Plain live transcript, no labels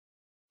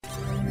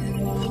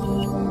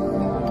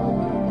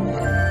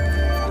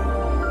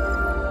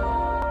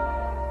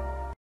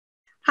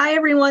Hi,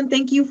 everyone.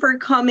 Thank you for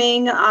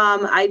coming.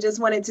 I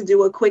just wanted to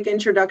do a quick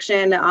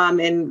introduction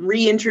and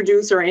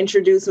reintroduce or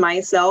introduce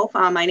myself.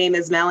 My name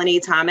is Melanie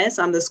Thomas.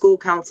 I'm the School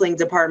Counseling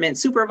Department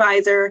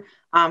Supervisor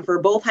for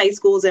both high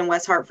schools in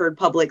West Hartford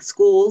Public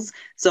Schools.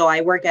 So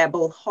I work at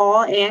both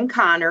Hall and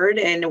Conard,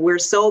 and we're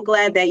so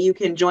glad that you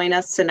can join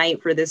us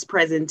tonight for this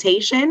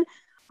presentation.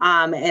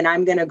 And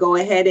I'm going to go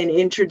ahead and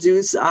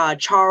introduce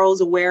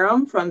Charles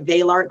Wareham from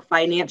Valark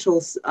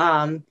Financial,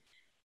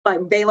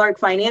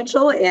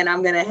 and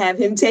I'm going to have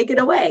him take it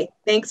away.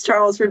 Thanks,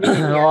 Charles, for being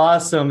here.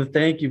 Awesome.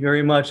 Thank you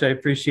very much. I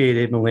appreciate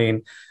it,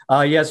 Malene.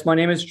 Yes, my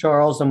name is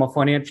Charles. I'm a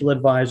financial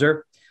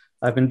advisor.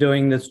 I've been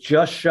doing this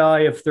just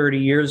shy of 30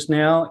 years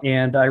now,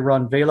 and I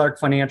run Valark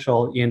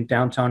Financial in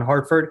downtown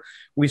Hartford.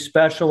 We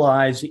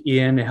specialize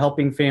in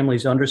helping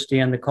families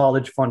understand the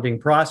college funding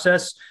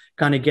process,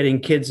 kind of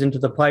getting kids into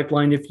the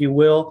pipeline, if you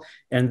will,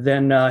 and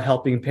then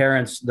helping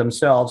parents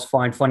themselves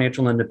find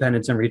financial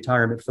independence and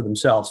retirement for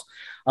themselves.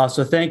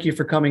 So thank you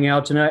for coming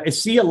out tonight. I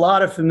see a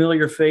lot of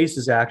familiar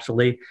faces,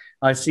 actually.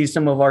 I see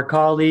some of our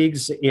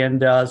colleagues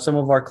and some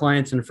of our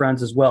clients and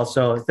friends as well.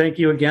 So thank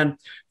you again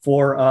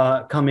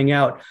for coming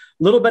out. A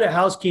little bit of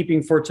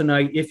housekeeping for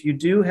tonight. If you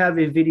do have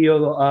a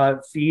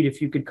video feed,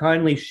 if you could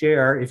kindly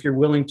share, if you're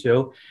willing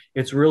to,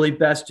 it's really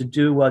best to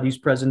do these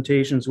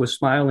presentations with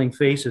smiling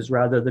faces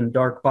rather than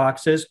dark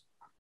boxes.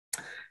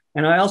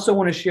 And I also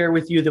want to share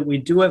with you that we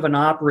do have an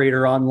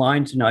operator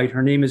online tonight.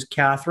 Her name is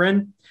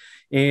Catherine.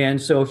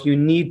 And so if you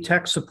need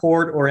tech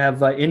support or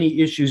have any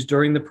issues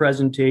during the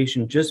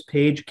presentation, just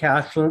page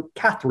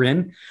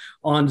Catherine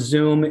on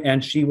Zoom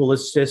and she will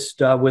assist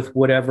with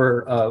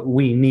whatever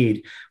we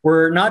need.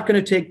 We're not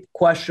going to take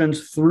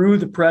questions through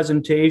the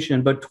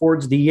presentation, but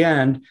towards the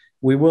end,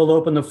 we will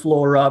open the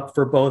floor up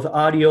for both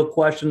audio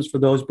questions for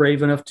those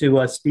brave enough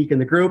to speak in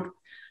the group,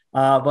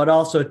 but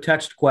also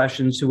text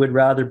questions who would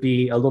rather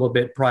be a little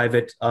bit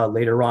private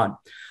later on.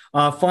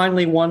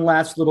 Finally, one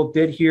last little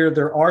bit here.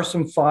 There are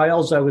some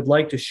files I would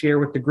like to share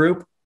with the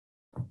group,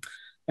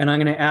 and I'm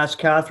going to ask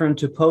Catherine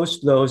to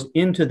post those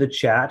into the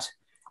chat.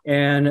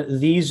 And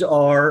these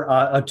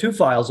are two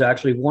files,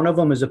 actually. One of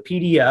them is a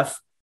PDF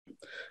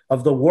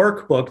of the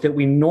workbook that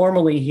we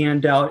normally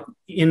hand out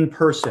in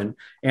person.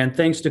 And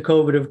thanks to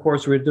COVID, of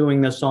course, we're doing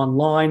this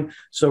online.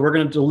 So we're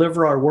going to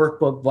deliver our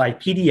workbook by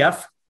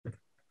PDF.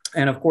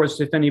 And of course,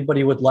 if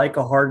anybody would like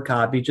a hard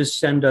copy, just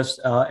send us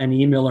an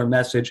email or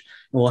message,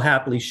 and we'll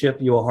happily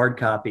ship you a hard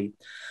copy.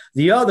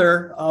 The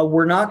other,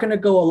 we're not going to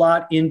go a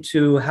lot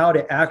into how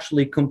to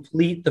actually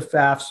complete the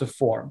FAFSA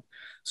form.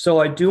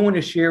 So I do want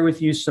to share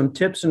with you some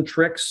tips and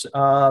tricks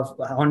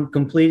on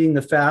completing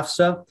the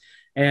FAFSA,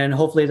 and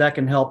hopefully that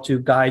can help to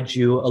guide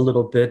you a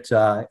little bit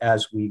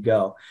as we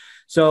go.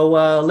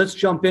 So let's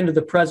jump into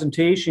the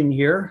presentation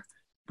here.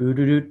 And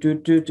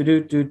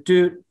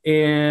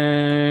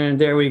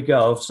there we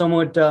go. If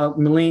someone,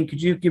 Malene,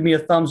 could you give me a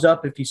thumbs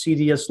up if you see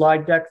the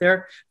slide deck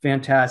there?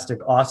 Fantastic.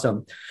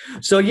 Awesome.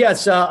 So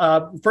yes,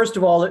 first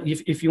of all,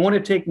 if you want to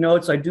take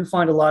notes, I do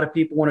find a lot of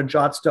people want to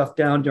jot stuff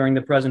down during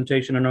the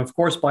presentation. And of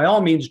course, by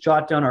all means,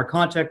 jot down our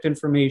contact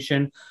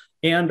information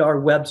and our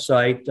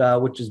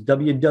website, which is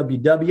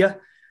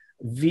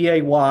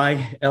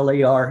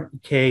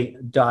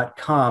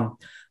www.vaylark.com.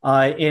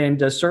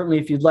 And certainly,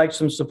 if you'd like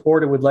some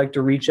support or would like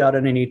to reach out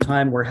at any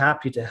time, we're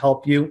happy to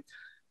help you.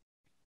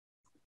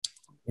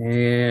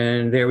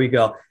 And there we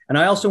go. And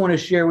I also want to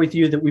share with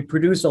you that we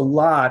produce a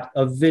lot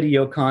of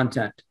video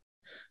content.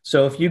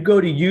 So if you go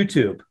to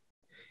YouTube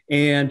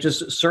and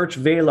just search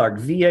Valark,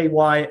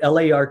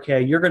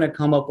 V-A-Y-L-A-R-K, you're going to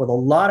come up with a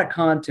lot of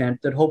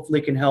content that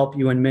hopefully can help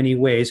you in many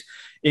ways,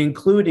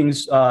 including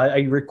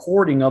a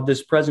recording of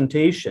this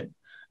presentation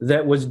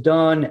that was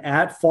done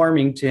at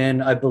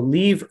Farmington, I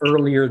believe,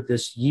 earlier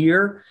this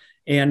year.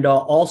 And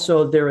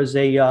also there is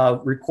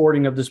a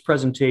recording of this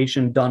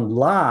presentation done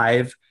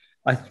live.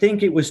 I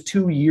think it was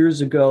 2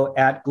 years ago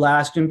at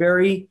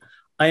Glastonbury,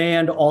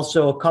 and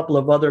also a couple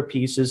of other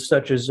pieces,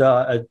 such as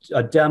a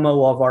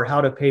demo of our how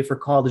to pay for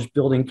college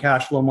building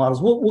cash flow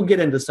models. We'll get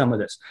into some of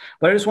this,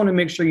 but I just want to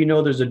make sure you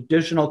know there's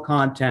additional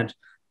content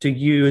to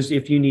use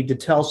if you need to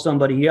tell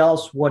somebody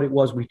else what it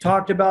was we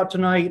talked about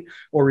tonight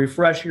or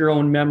refresh your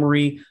own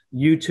memory.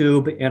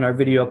 YouTube and our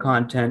video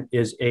content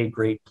is a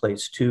great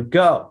place to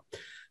go.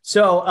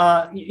 So,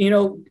 I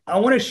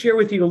want to share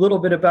with you a little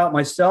bit about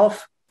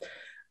myself.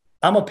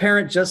 I'm a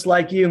parent just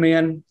like you,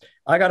 man.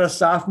 I got a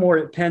sophomore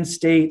at Penn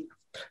State.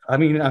 I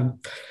mean,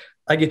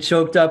 I get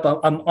choked up.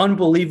 I'm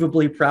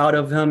unbelievably proud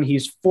of him.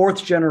 He's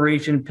fourth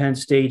generation Penn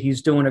State.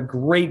 He's doing a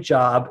great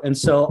job. And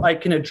so I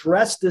can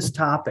address this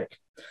topic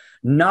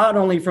not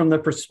only from the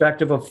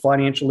perspective of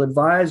financial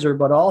advisor,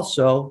 but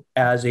also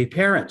as a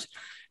parent.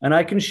 And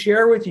I can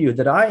share with you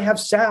that I have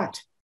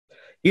sat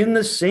in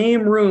the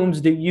same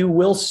rooms that you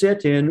will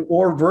sit in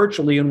or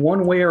virtually in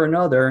one way or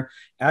another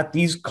at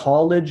these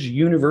college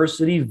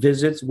university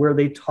visits where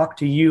they talk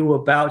to you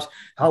about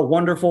how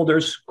wonderful their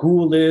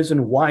school is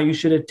and why you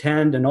should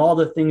attend and all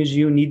the things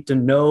you need to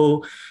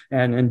know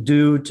and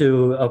do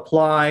to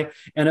apply.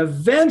 And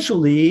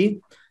eventually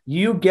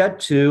you get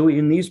to,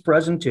 in these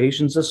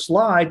presentations, a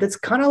slide that's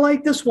kind of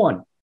like this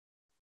one.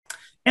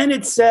 And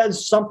it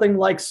says something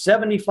like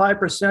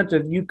 75%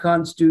 of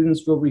UConn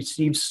students will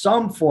receive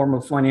some form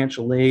of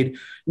financial aid.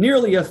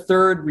 Nearly a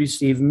third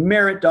receive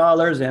merit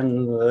dollars,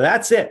 and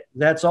that's it.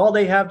 That's all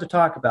they have to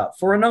talk about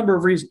for a number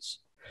of reasons.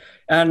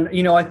 And,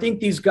 I think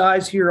these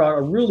guys here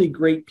are really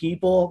great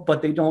people,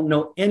 but they don't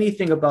know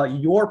anything about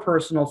your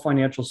personal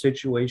financial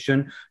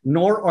situation,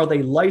 nor are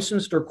they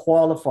licensed or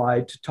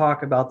qualified to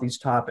talk about these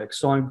topics.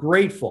 So I'm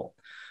grateful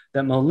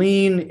that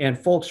Malene and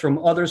folks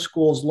from other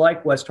schools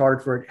like West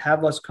Hartford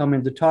have us come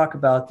in to talk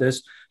about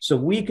this so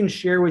we can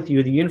share with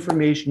you the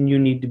information you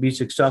need to be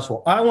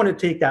successful. I want to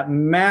take that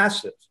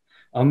massive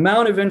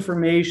amount of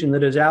information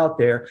that is out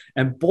there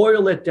and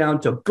boil it down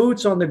to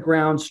boots on the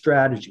ground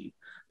strategy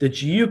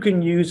that you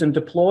can use and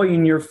deploy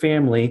in your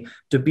family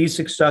to be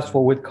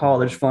successful with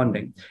college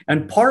funding.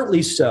 And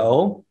partly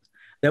so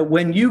that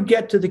when you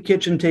get to the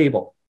kitchen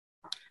table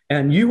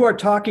and you are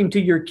talking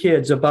to your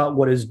kids about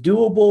what is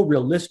doable,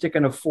 realistic,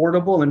 and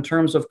affordable in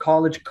terms of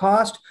college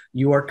cost,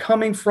 you are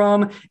coming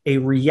from a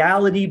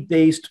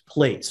reality-based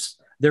place.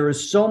 There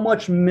is so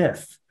much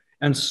myth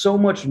and so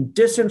much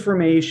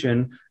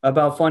disinformation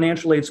about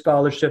financial aid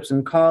scholarships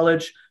in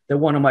college that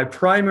one of my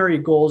primary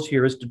goals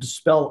here is to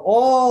dispel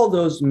all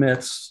those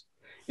myths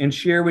and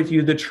share with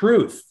you the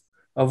truth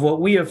of what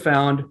we have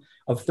found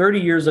of 30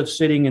 years of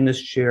sitting in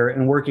this chair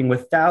and working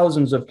with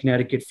thousands of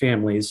Connecticut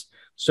families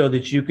so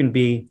that you can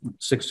be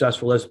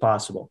successful as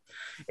possible.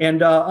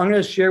 And I'm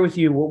going to share with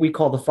you what we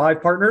call the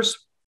 5 partners.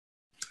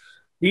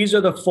 These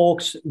are the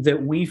folks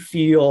that we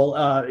feel,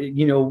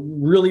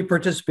 really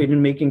participate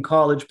in making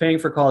paying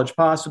for college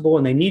possible,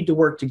 and they need to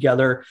work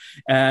together.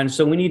 And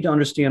so we need to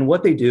understand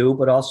what they do,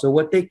 but also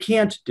what they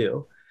can't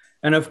do.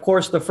 And of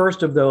course, the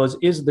first of those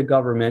is the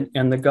government,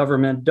 and the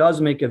government does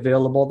make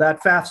available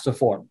that FAFSA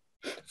form,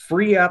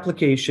 free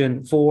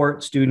application for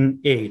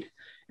student aid.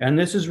 And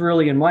this is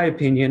really, in my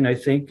opinion, I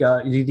think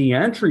the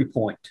entry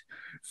point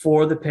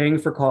for the paying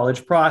for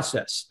college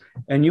process.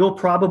 And you'll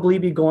probably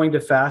be going to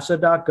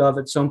FAFSA.gov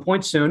at some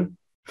point soon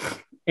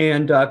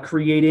and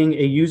creating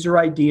a user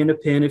ID and a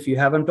PIN if you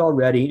haven't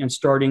already and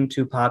starting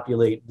to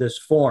populate this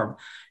form.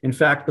 In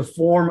fact, the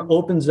form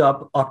opens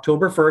up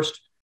October 1st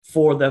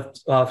for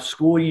the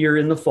school year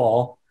in the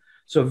fall.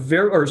 So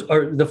or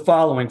the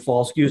following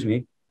fall, excuse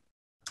me.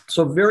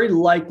 So very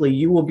likely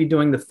you will be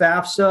doing the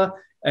FAFSA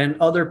and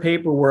other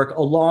paperwork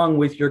along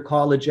with your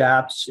college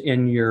apps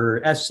and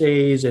your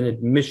essays and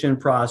admission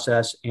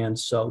process and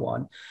so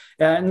on.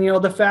 And,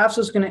 the FAFSA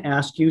is going to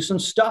ask you some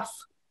stuff.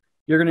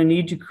 You're going to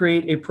need to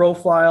create a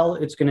profile.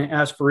 It's going to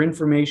ask for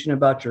information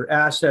about your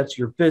assets,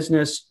 your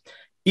business.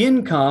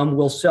 Income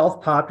will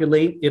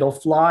self-populate. It'll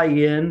fly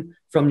in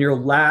from your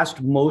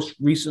most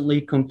recently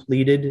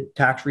completed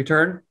tax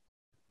return.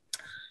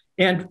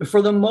 And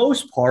for the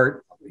most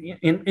part,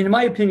 in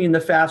my opinion, the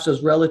FAFSA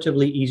is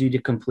relatively easy to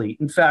complete.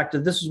 In fact,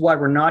 this is why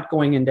we're not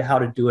going into how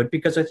to do it,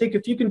 because I think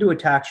if you can do a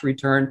tax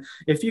return,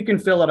 if you can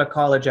fill out a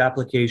college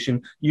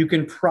application, you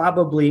can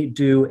probably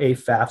do a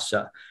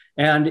FAFSA.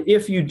 And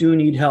if you do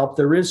need help,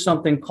 there is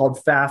something called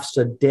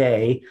FAFSA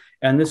Day.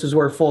 And this is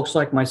where folks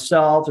like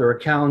myself or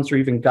accountants or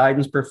even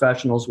guidance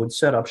professionals would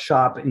set up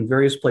shop in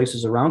various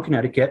places around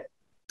Connecticut.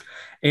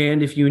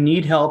 And if you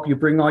need help, you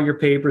bring all your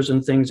papers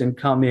and things and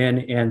come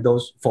in, and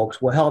those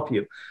folks will help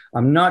you.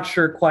 I'm not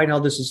sure quite how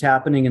this is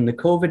happening in the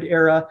COVID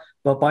era,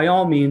 but by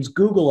all means,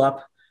 Google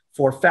up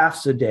for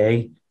FAFSA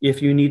Day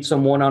if you need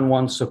some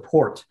one-on-one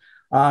support.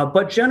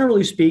 But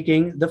generally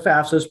speaking, the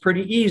FAFSA is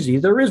pretty easy.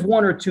 There is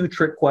 1 or 2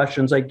 trick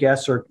questions, I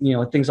guess, or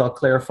things I'll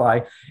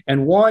clarify.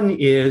 And one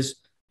is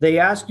they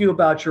ask you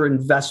about your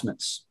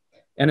investments.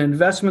 And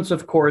investments,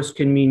 of course,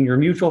 can mean your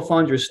mutual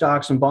funds, your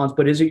stocks and bonds,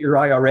 but is it your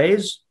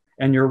IRAs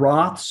and your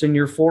Roths and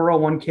your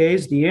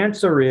 401ks? The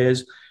answer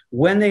is,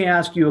 when they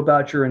ask you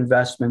about your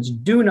investments,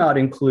 do not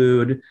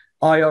include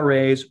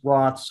IRAs,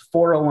 Roths,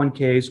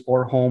 401ks,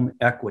 or home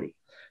equity.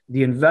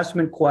 The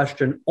investment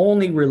question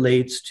only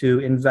relates to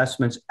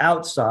investments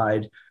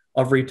outside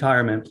of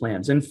retirement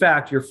plans. In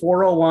fact, your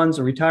 401s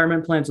and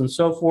retirement plans and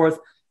so forth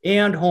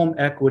and home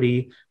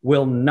equity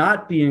will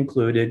not be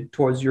included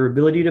towards your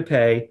ability to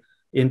pay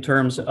in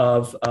terms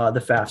of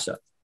the FAFSA.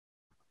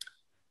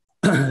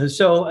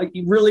 So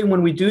really,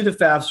 when we do the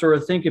FAFSA, or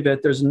think of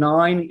it, there's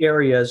 9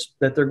 areas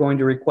that they're going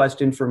to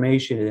request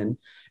information in.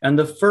 And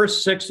the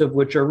first 6 of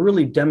which are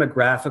really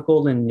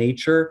demographical in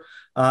nature,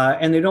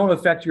 and they don't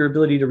affect your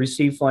ability to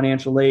receive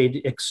financial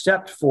aid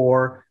except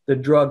for the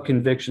drug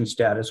conviction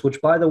status,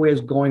 which, by the way,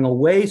 is going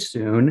away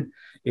soon.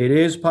 It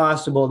is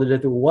possible that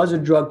if there was a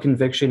drug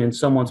conviction in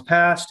someone's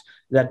past,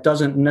 that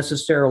doesn't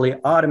necessarily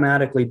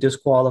automatically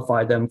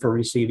disqualify them for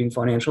receiving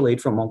financial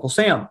aid from Uncle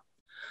Sam.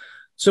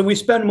 So we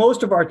spend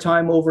most of our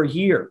time over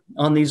here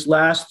on these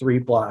last 3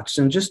 blocks.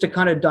 And just to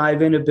kind of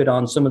dive in a bit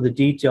on some of the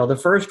detail, the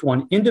first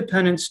one,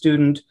 independent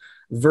student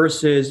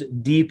versus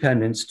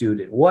dependent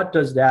student. What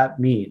does that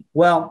mean?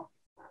 Well,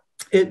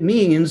 it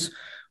means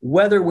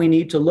whether we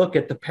need to look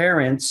at the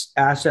parents'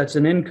 assets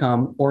and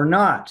income or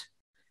not.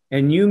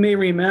 And you may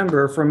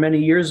remember from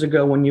many years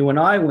ago when you and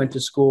I went to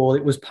school,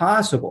 it was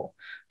possible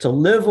to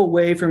live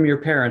away from your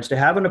parents, to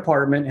have an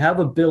apartment, have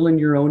a bill in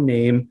your own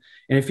name.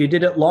 And if you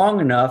did it long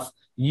enough,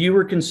 you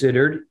were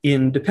considered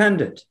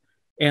independent.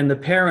 And the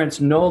parents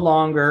no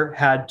longer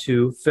had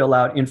to fill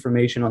out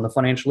information on the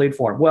financial aid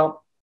form.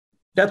 Well,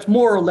 that's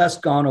more or less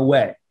gone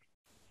away.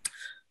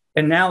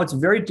 And now it's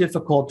very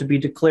difficult to be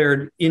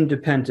declared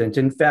independent.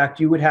 In fact,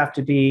 you would have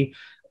to be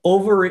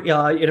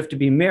you'd have to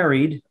be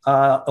married,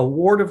 a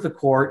ward of the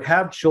court,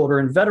 have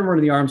children, veteran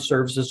of the armed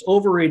services,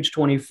 over age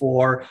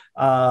 24,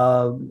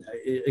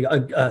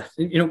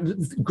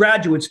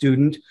 graduate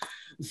student,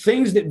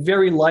 things that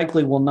very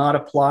likely will not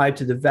apply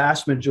to the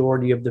vast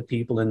majority of the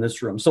people in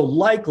this room. So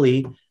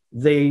likely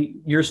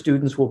your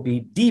students will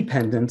be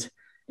dependent,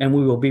 and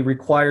we will be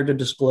required to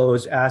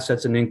disclose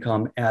assets and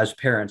income as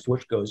parents,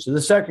 which goes to the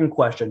second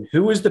question: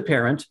 who is the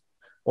parent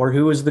or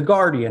who is the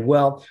guardian?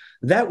 Well,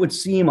 that would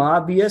seem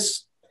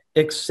obvious,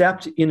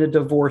 except in a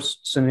divorce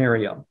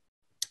scenario.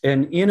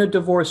 And in a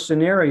divorce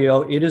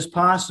scenario, it is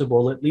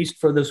possible, at least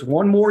for this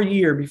one more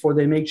year before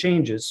they make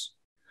changes,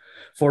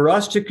 for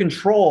us to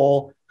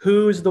control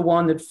who's the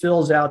one that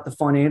fills out the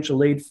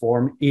financial aid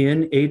form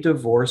in a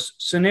divorce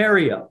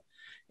scenario.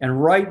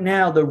 And right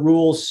now, the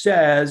rule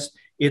says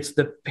it's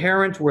the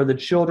parent where the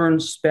children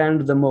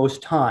spend the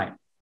most time.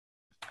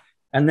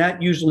 And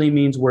that usually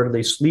means where do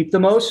they sleep the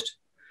most.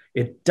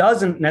 It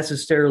doesn't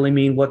necessarily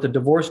mean what the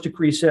divorce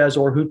decree says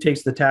or who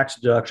takes the tax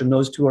deduction.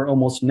 Those two are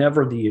almost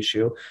never the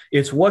issue.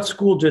 It's what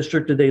school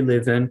district do they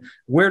live in?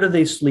 Where do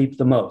they sleep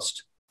the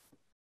most?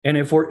 And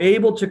if we're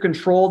able to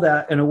control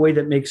that in a way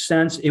that makes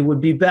sense, it would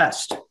be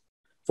best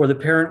for the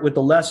parent with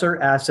the lesser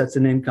assets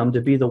and income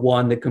to be the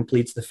one that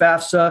completes the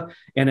FAFSA.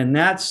 And in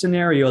that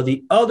scenario,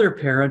 the other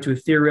parent who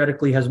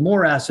theoretically has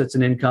more assets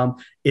and income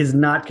is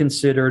not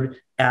considered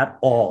at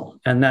all.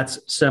 And that's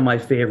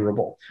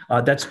semi-favorable.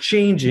 That's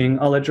changing.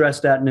 I'll address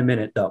that in a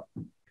minute, though.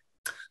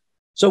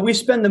 So we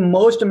spend the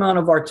most amount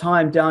of our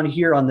time down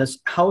here on this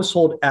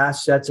household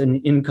assets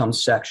and income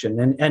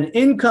section. And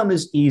income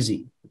is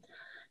easy.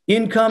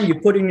 Income, you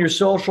put in your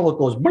social, it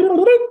goes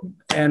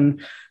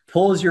and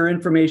pulls your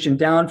information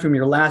down from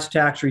your last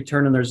tax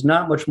return. And there's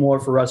not much more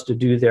for us to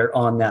do there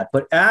on that.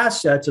 But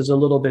assets is a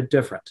little bit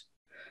different.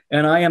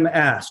 And I am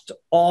asked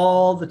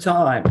all the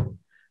time,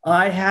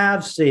 I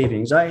have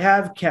savings, I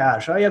have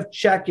cash, I have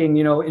checking,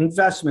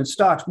 investments,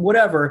 stocks,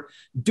 whatever.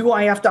 Do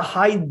I have to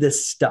hide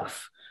this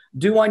stuff?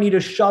 Do I need a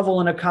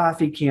shovel and a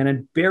coffee can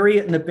and bury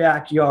it in the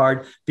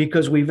backyard?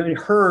 Because we've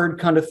heard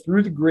kind of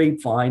through the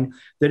grapevine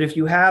that if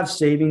you have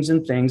savings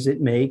and things, it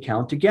may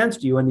count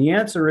against you. And the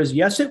answer is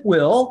yes, it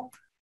will.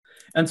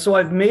 And so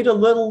I've made a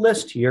little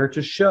list here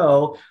to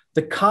show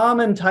the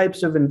common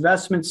types of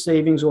investment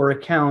savings or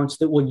accounts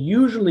that will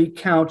usually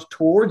count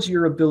towards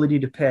your ability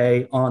to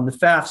pay on the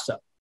FAFSA.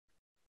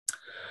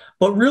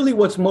 But really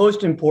what's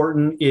most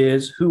important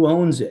is who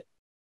owns it.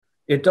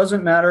 It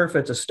doesn't matter if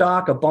it's a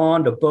stock, a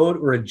bond, a boat,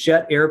 or a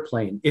jet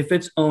airplane. If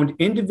it's owned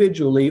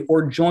individually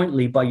or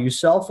jointly by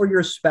yourself or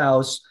your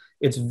spouse,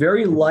 it's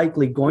very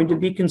likely going to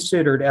be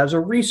considered as a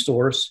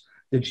resource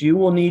that you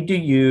will need to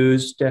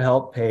use to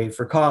help pay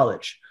for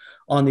college.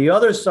 On the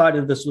other side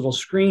of this little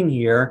screen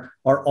here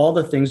are all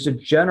the things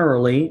that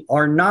generally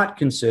are not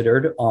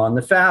considered on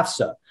the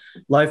FAFSA.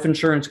 Life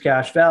insurance,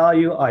 cash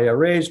value,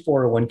 IRAs,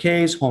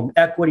 401ks, home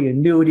equity,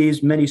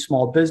 annuities, many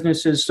small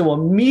businesses. So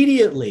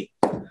immediately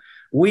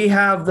we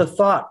have the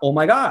thought, oh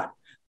my God,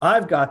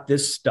 I've got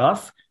this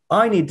stuff.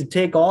 I need to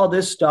take all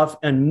this stuff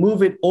and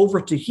move it over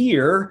to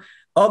here.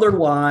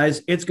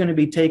 Otherwise, it's going to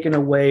be taken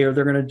away or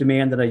they're going to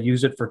demand that I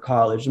use it for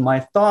college. And my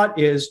thought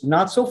is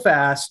not so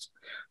fast.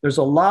 There's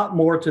a lot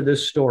more to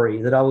this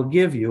story that I will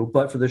give you.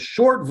 But for the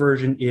short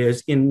version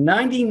is in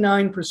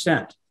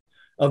 99%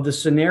 of the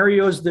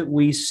scenarios that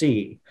we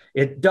see,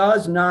 it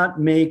does not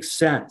make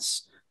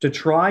sense to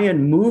try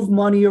and move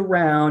money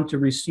around to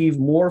receive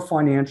more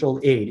financial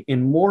aid.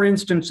 In more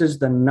instances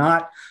than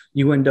not,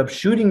 you end up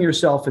shooting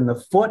yourself in the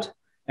foot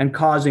and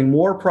causing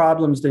more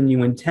problems than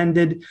you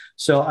intended.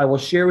 So I will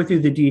share with you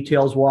the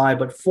details why,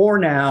 but for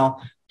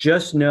now,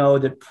 just know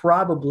that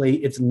probably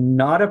it's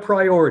not a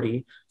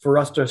priority for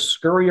us to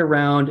scurry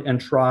around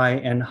and try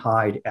and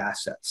hide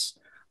assets.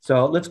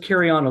 So let's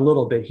carry on a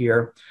little bit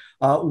here.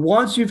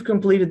 Once you've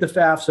completed the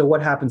FAFSA,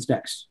 what happens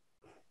next?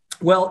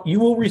 Well, you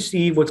will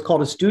receive what's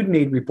called a student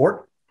aid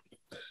report.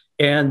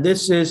 And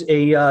this is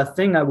a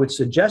thing I would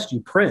suggest you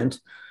print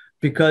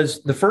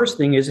because the first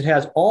thing is it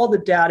has all the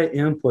data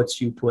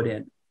inputs you put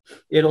in.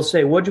 It'll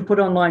say, what'd you put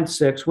on line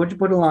 6? What'd you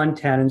put on line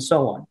 10? And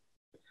so on.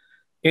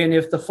 And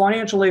if the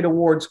financial aid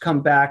awards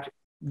come back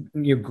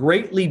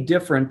greatly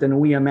different than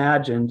we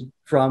imagined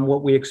from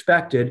what we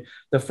expected,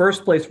 the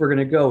first place we're going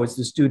to go is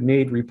the student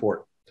aid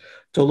report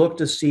to look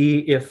to see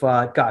if,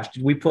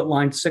 did we put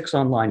line 6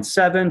 on line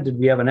 7? Did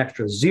we have an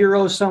extra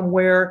 0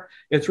 somewhere?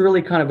 It's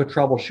really kind of a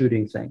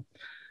troubleshooting thing.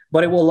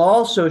 But it will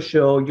also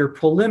show your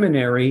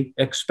preliminary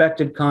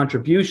expected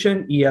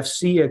contribution,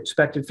 EFC,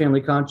 expected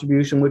family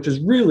contribution, which is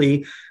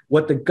really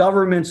what the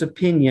government's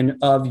opinion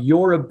of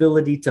your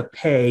ability to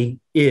pay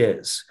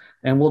is.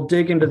 And we'll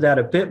dig into that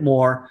a bit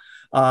more.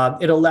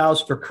 It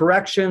allows for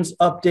corrections,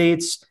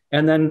 updates,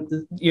 And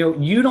then,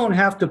 you don't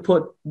have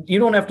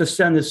to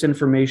send this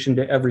information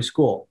to every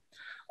school.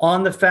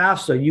 On the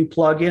FAFSA, you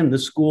plug in the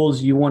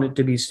schools you want it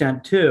to be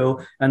sent to,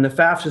 and the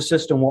FAFSA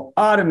system will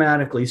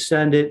automatically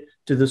send it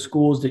to the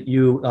schools that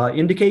you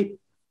indicate.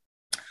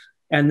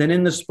 And then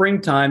in the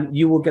springtime,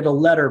 you will get a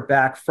letter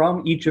back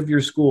from each of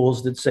your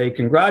schools that say,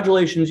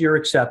 congratulations, you're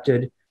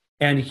accepted.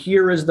 And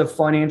here is the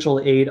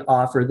financial aid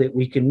offer that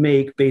we can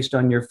make based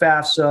on your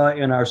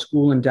FAFSA and our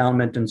school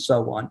endowment and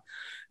so on.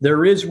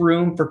 There is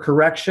room for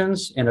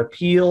corrections and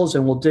appeals,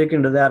 and we'll dig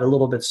into that a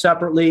little bit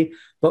separately.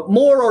 But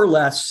more or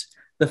less,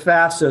 the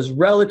FAFSA is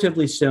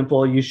relatively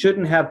simple. You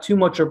shouldn't have too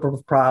much of a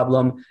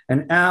problem.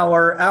 An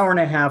hour, hour and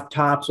a half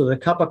tops with a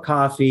cup of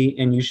coffee,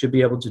 and you should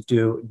be able to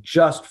do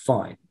just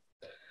fine.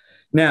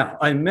 Now,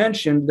 I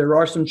mentioned there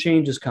are some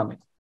changes coming.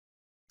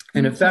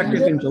 And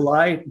effective in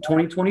July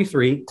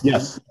 2023.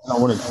 Yes, I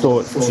want to throw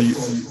it to you.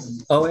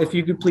 Oh, if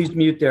you could please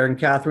mute there. And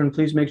Catherine,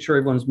 please make sure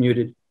everyone's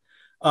muted.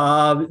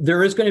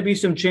 There is going to be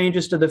some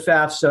changes to the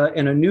FAFSA,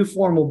 and a new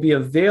form will be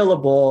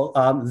available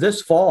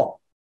this fall.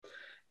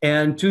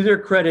 And to their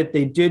credit,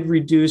 they did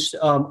reduce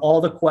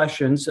all the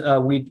questions.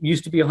 We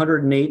used to be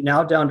 108,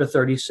 now down to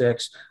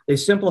 36. They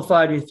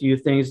simplified a few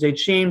things. They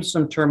changed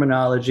some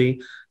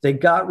terminology. They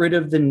got rid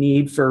of the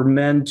need for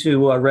men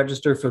to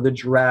register for the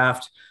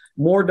draft.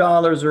 More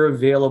dollars are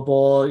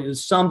available.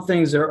 Some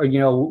things are,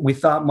 we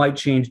thought might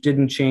change,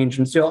 didn't change.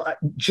 And so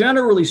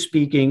generally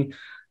speaking,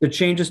 the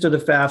changes to the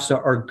FAFSA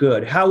are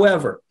good.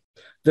 However,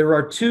 there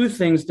are two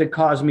things that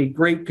cause me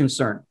great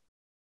concern.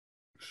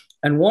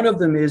 And one of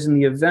them is in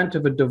the event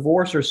of a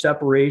divorce or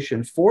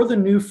separation for the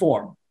new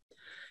form.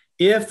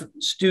 If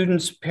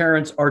students'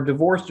 parents are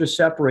divorced or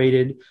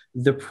separated,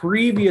 the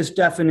previous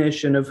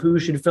definition of who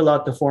should fill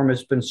out the form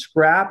has been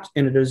scrapped,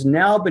 and it has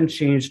now been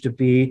changed to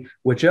be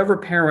whichever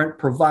parent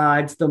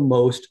provides the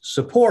most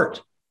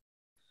support.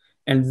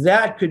 And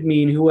that could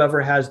mean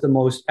whoever has the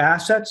most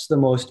assets, the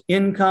most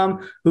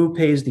income, who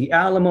pays the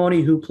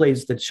alimony, who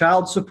pays the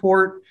child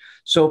support.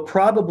 So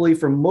probably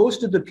for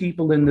most of the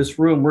people in this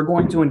room, we're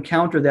going to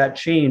encounter that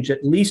change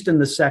at least in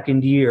the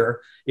second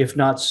year, if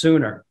not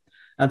sooner.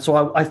 And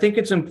so I think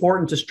it's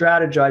important to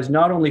strategize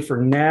not only for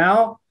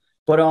now,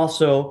 but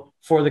also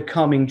for the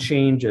coming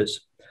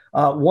changes.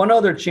 One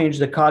other change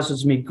that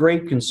causes me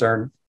great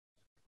concern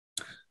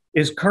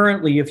is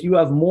currently, if you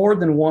have more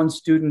than one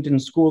student in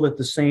school at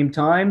the same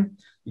time,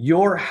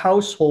 your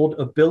household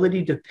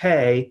ability to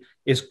pay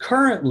is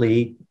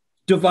currently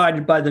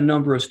divided by the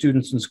number of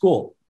students in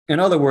school. In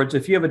other words,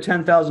 if you have a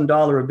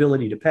 $10,000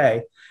 ability to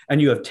pay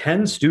and you have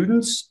 10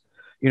 students,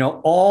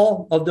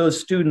 all of those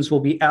students will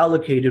be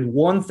allocated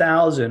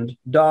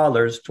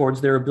 $1,000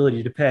 towards their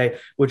ability to pay,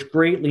 which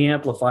greatly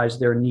amplifies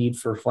their need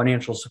for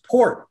financial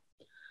support.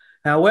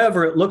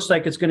 However, it looks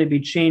like it's going to be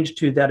changed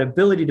to that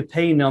ability to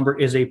pay number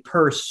is a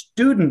per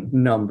student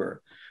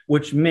number,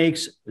 which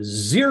makes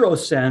zero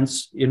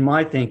sense in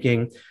my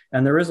thinking.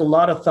 And there is a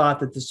lot of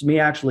thought that this may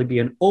actually be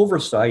an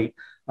oversight.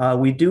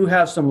 We do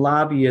have some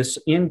lobbyists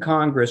in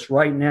Congress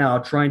right now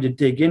trying to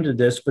dig into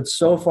this, but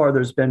so far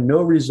there's been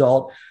no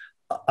result.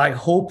 I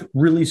hope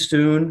really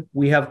soon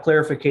we have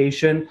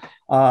clarification.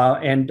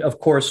 And of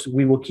course,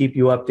 we will keep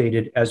you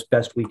updated as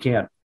best we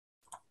can.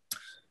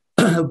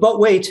 But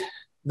wait,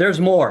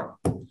 there's more.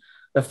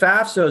 The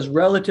FAFSA is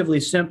relatively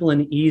simple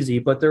and easy,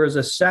 but there is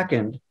a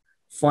second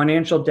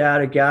financial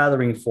data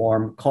gathering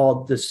form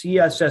called the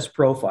CSS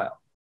profile.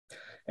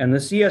 And the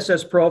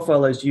CSS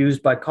profile is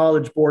used by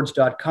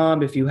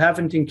collegeboards.com. If you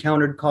haven't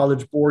encountered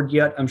College Board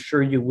yet, I'm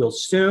sure you will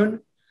soon.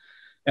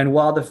 And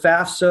while the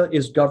FAFSA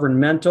is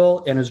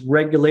governmental and is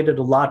regulated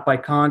a lot by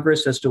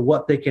Congress as to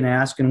what they can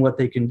ask and what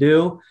they can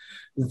do,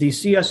 the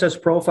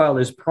CSS profile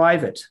is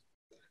private,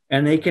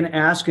 and they can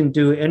ask and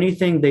do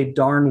anything they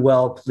darn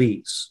well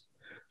please.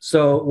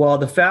 So while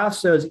the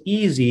FAFSA is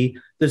easy,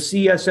 the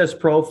CSS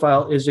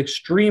profile is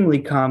extremely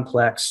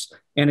complex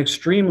and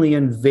extremely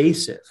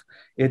invasive.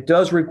 It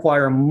does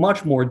require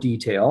much more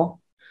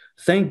detail.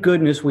 Thank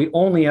goodness we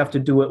only have to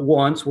do it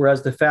once,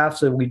 whereas the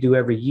FAFSA we do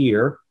every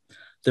year.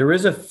 There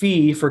is a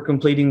fee for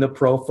completing the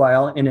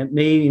profile, and it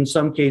may in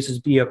some cases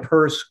be a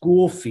per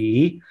school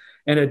fee.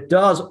 And it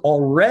does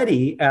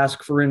already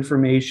ask for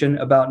information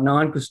about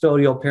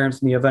non-custodial parents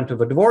in the event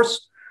of a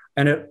divorce.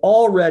 And it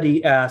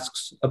already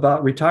asks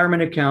about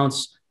retirement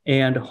accounts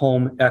and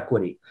home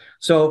equity.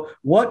 So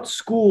what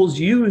schools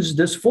use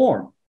this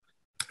form?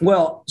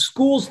 Well,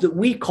 schools that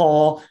we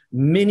call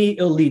mini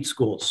elite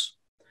schools.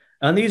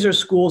 And these are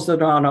schools that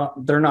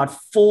they're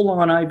not full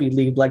on Ivy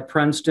League like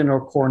Princeton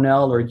or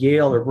Cornell or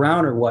Yale or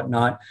Brown or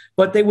whatnot,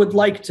 but they would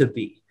like to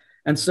be.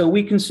 And so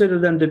we consider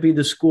them to be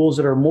the schools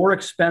that are more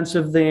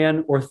expensive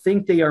than or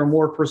think they are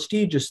more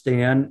prestigious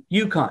than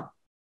UConn.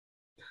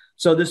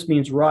 So this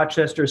means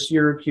Rochester,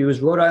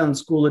 Syracuse, Rhode Island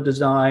School of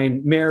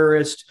Design,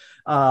 Marist,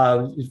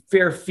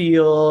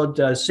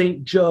 Fairfield,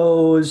 St.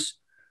 Joe's,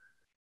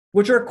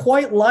 which are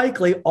quite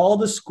likely all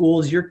the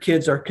schools your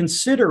kids are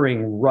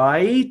considering,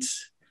 right?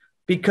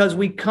 Because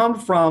we come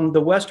from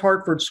the West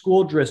Hartford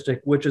School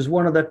District, which is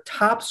one of the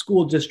top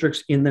school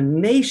districts in the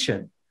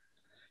nation.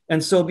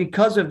 And so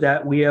because of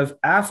that, we have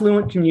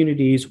affluent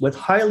communities with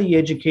highly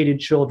educated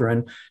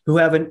children who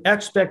have an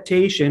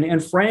expectation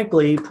and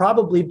frankly,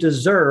 probably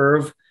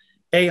deserve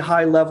a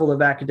high level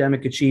of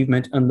academic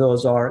achievement, and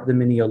those are the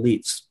mini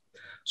elites.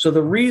 So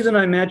the reason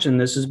I mention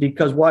this is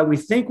because while we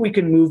think we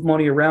can move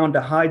money around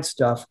to hide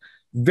stuff,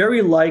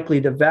 very likely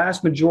the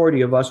vast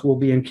majority of us will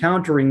be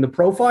encountering the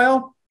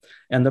profile,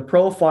 and the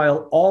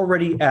profile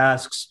already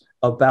asks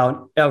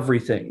about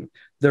everything.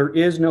 There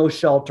is no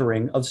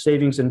sheltering of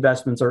savings,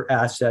 investments, or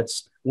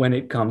assets when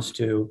it comes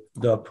to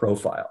the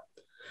profile.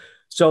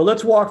 So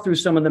let's walk through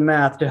some of the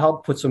math to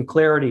help put some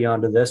clarity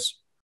onto this.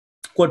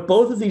 What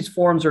both of these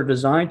forms are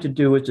designed to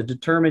do is to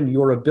determine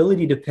your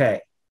ability to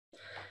pay.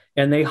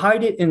 And they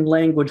hide it in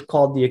language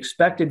called the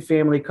expected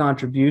family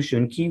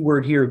contribution,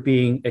 keyword here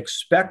being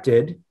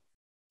expected.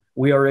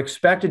 We are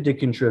expected to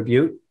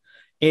contribute.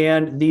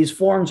 And these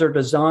forms are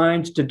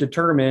designed to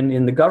determine,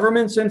 in the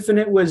government's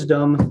infinite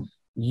wisdom,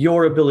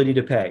 your ability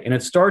to pay. And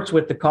it starts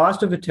with the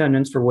cost of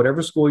attendance for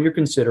whatever school you're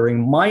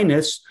considering,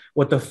 minus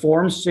what the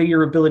forms say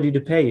your ability to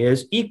pay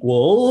is,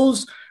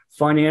 equals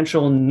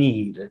financial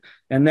need.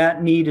 And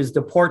that need is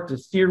the part that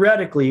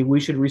theoretically we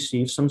should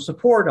receive some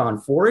support on.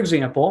 For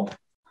example,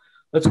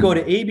 let's go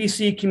to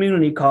ABC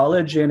Community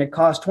College, and it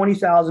costs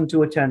 $20,000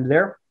 to attend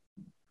there.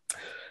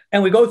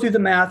 And we go through the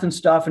math and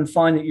stuff and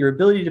find that your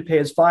ability to pay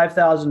is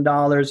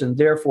 $5,000, and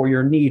therefore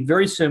your need,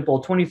 very simple,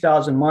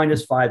 20,000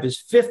 minus 5 is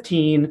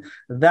 15.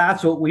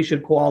 That's what we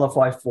should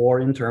qualify for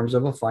in terms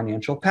of a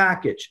financial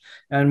package.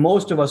 And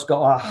most of us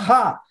go,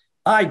 aha,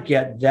 I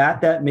get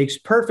that. That makes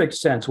perfect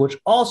sense, which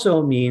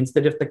also means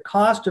that if the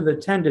cost of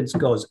attendance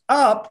goes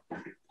up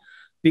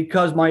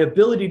because my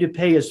ability to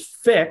pay is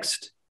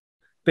fixed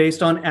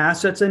based on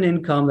assets and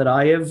income that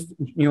I have,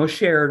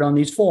 shared on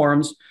these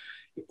forms,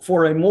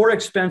 for a more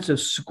expensive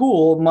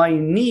school, my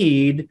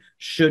need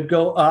should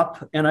go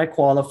up and I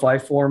qualify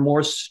for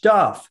more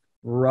stuff,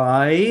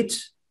 right?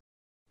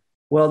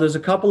 Well, there's a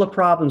couple of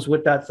problems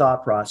with that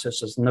thought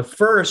process. And the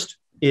first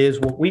is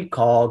what we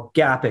call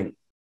gapping.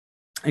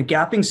 And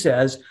gapping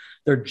says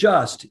there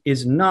just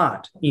is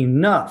not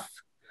enough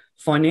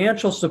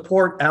financial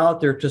support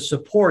out there to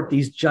support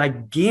these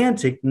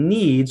gigantic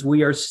needs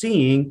we are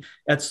seeing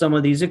at some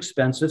of these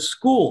expensive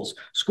schools.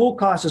 School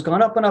costs has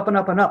gone up and up and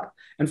up and up.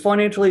 And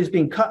financial aid is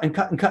being cut and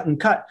cut and cut and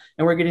cut.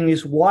 And we're getting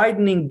this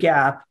widening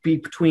gap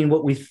between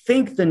what we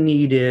think the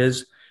need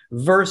is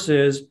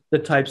versus the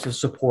types of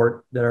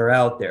support that are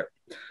out there.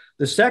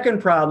 The second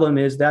problem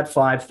is that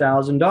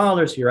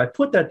 $5,000 here. I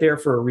put that there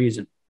for a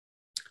reason.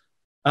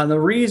 And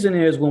the reason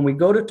is when we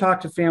go to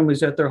talk to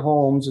families at their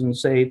homes and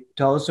say,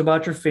 tell us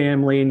about your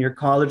family and your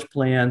college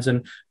plans.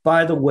 And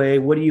by the way,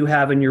 what do you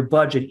have in your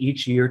budget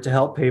each year to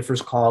help pay for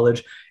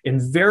college?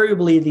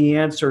 Invariably, the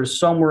answer is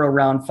somewhere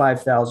around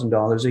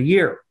 $5,000 a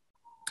year.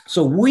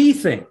 So we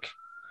think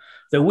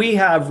that we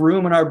have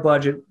room in our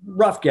budget,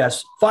 rough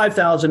guess,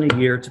 $5,000 a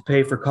year to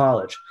pay for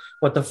college.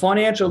 But the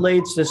financial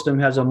aid system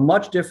has a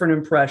much different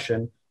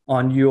impression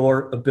on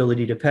your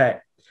ability to pay.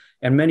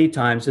 And many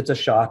times it's a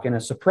shock and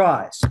a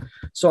surprise.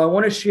 So I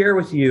want to share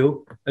with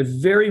you a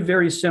very,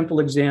 very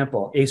simple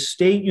example. A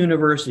state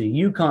university,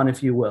 UConn,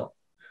 if you will,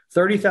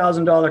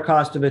 $30,000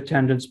 cost of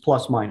attendance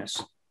plus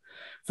minus.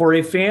 For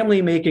a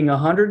family making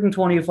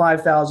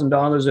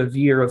 $125,000 a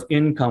year of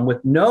income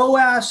with no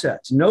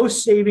assets, no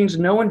savings,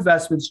 no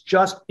investments,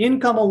 just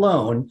income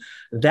alone,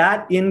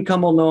 that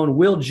income alone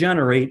will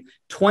generate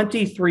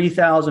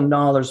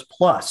 $23,000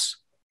 plus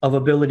of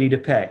ability to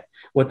pay.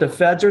 What the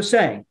feds are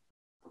saying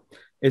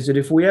is that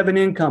if we have an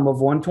income of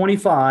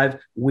 125,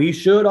 we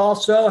should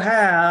also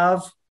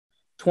have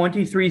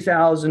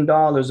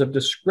 $23,000 of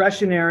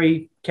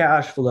discretionary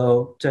cash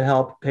flow to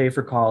help pay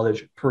for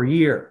college per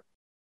year.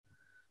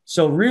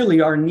 So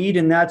really our need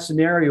in that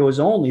scenario is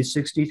only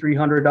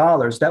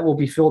 $6,300. That will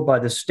be filled by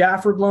the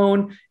Stafford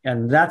loan,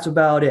 and that's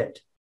about it.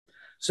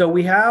 So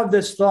we have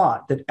this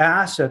thought that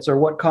assets are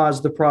what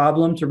caused the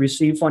problem to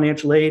receive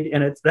financial aid,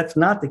 and that's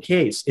not the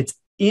case. It's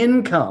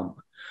income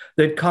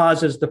that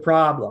causes the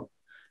problem.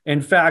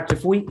 In fact,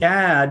 if we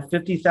add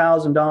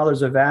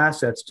 $50,000 of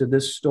assets to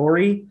this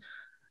story,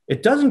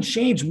 it doesn't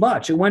change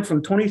much. It went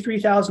from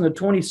 $23,000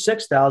 to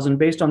 $26,000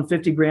 based on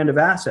 50 grand of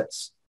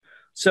assets.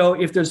 So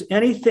if there's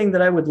anything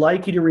that I would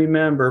like you to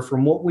remember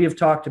from what we have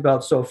talked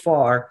about so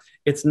far,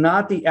 it's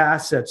not the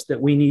assets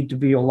that we need to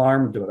be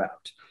alarmed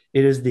about.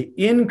 It is the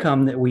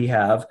income that we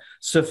have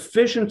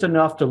sufficient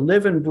enough to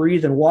live and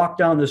breathe and walk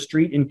down the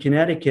street in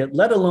Connecticut,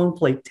 let alone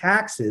pay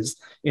taxes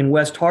in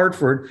West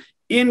Hartford.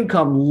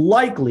 Income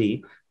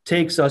likely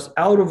takes us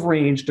out of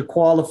range to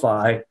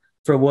qualify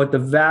for what the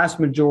vast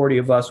majority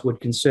of us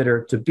would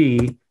consider to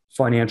be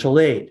financial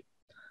aid.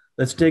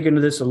 Let's dig into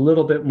this a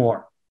little bit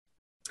more.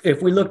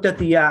 If we looked at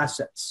the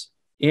assets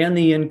and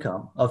the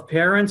income of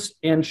parents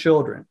and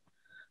children,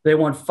 they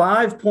want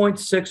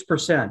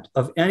 5.6%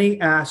 of any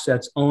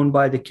assets owned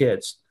by the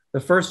kids. The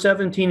first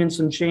 17 and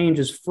some change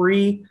is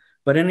free,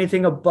 but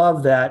anything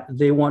above that,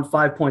 they want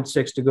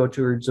 5.6 to go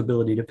towards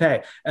ability to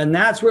pay. And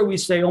that's where we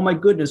say, oh my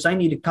goodness, I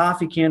need a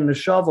coffee can and a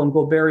shovel and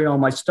go bury all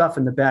my stuff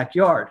in the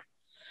backyard.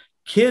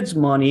 Kids'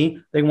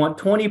 money, they want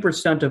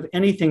 20% of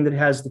anything that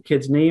has the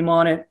kid's name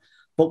on it.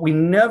 But we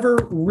never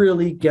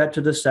really get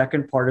to the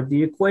second part of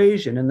the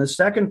equation. And the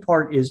second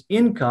part is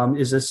income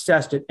is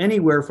assessed at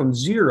anywhere from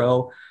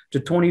 0 to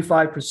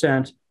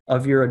 25%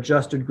 of your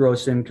adjusted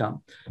gross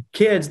income.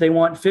 Kids, they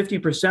want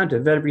 50%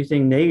 of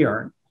everything they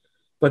earn.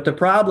 But the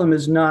problem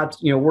is not,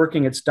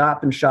 working at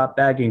Stop and Shop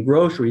bagging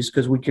groceries,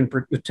 because we can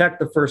protect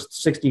the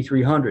first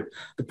 6,300.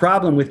 The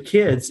problem with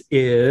kids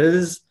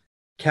is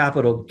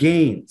capital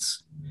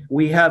gains.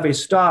 We have a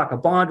stock, a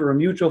bond, or a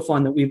mutual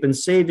fund that we've been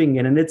saving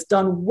in, and it's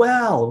done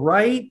well,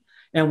 right?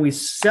 And we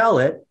sell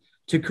it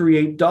to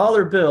create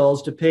dollar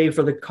bills to pay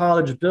for the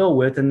college bill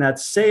with, and that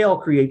sale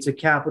creates a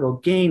capital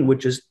gain,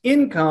 which is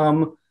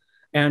income,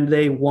 and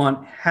they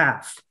want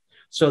half.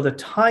 So the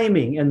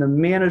timing and the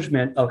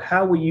management of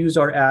how we use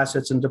our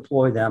assets and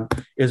deploy them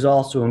is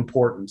also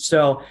important.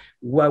 So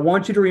I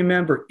want you to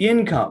remember,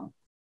 income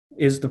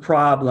is the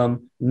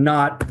problem,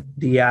 not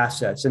the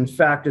assets. In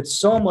fact, it's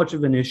so much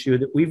of an issue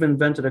that we've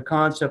invented a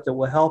concept that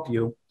will help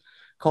you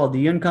called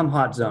the income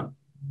hot zone.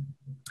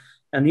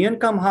 And the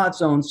income hot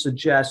zone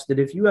suggests that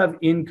if you have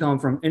income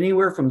from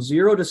anywhere from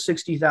 $0 to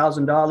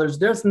 $60,000,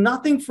 there's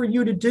nothing for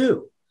you to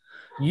do.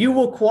 You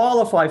will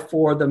qualify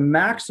for the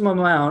maximum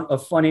amount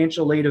of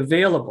financial aid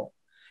available.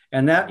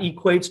 And that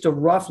equates to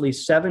roughly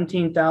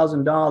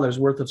 $17,000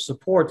 worth of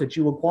support that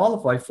you will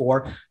qualify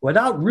for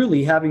without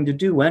really having to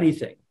do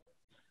anything.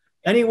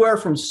 Anywhere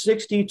from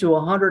 $60,000 to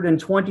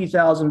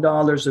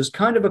 $120,000 is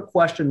kind of a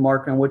question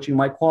mark on what you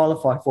might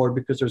qualify for,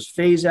 because there's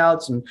phase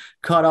outs and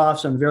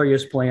cutoffs on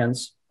various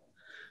plans.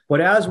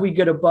 But as we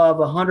get above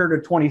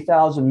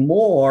 $120,000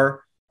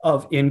 more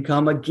of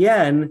income,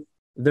 again,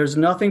 there's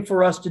nothing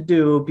for us to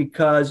do,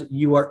 because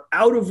you are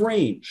out of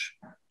range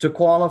to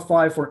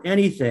qualify for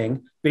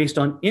anything based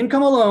on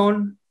income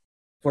alone,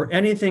 for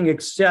anything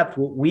except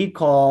what we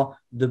call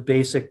the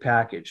basic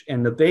package.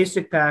 And the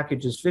basic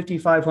package is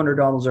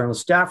 $5,500 on a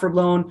Stafford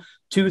loan,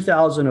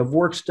 $2,000 of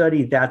work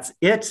study. That's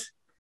it.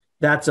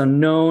 That's a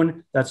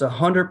known. That's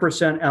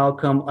 100%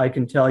 outcome. I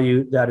can tell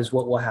you that is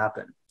what will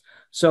happen.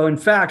 So in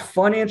fact,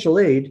 financial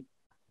aid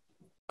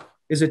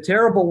is a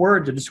terrible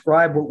word to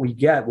describe what we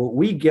get. What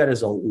we get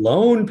is a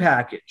loan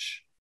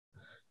package.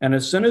 And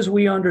as soon as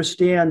we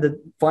understand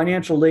that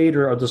financial aid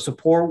or the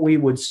support we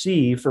would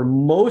see for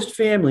most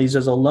families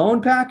as a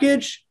loan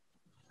package,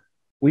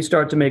 we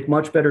start to make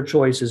much better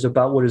choices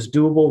about what is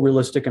doable,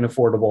 realistic, and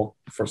affordable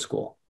for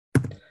school.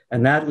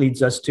 And that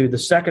leads us to the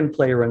second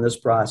player in this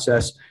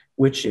process,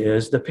 which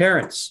is the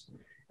parents.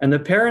 And the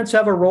parents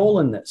have a role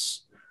in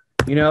this.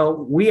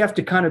 We have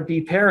to kind of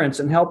be parents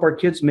and help our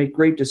kids make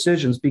great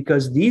decisions,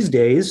 because these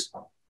days,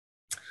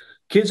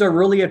 kids are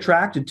really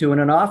attracted to,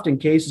 and in often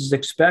cases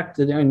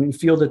expected and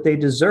feel that they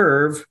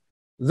deserve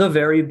the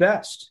very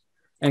best.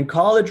 And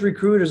college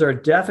recruiters are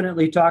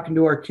definitely talking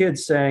to our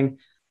kids saying,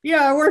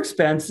 yeah, we're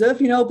expensive,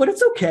 but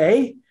it's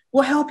okay.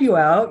 We'll help you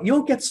out.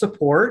 You'll get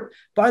support.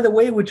 By the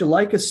way, would you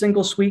like a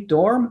single suite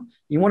dorm?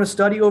 You want to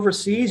study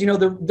overseas?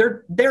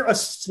 They're a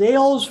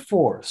sales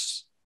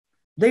force.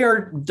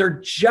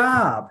 Their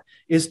job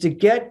is to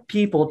get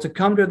people to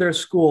come to their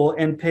school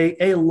and pay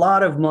a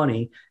lot of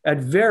money at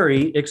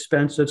very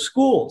expensive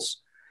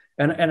schools.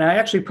 And I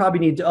actually probably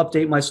need to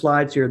update my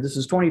slides here. This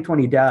is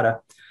 2020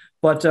 data.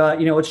 But,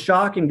 it's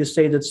shocking to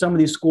say that some of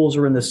these schools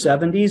are in the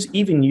 70s.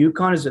 Even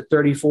UConn is at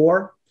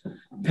 34.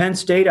 Penn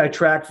State, I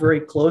tracked very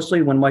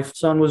closely. When my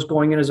son was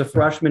going in as a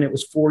freshman, it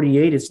was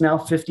 48. It's now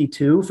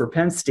 52 for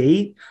Penn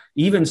State.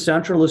 Even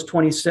Central is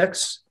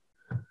 26.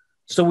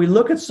 So we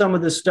look at some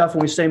of this stuff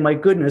and we say, my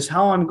goodness,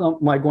 how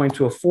am I going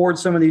to afford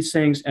some of these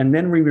things? And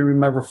then we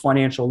remember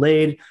financial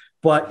aid,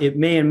 but it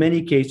may in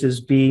many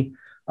cases be,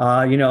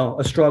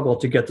 a struggle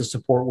to get the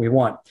support we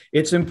want.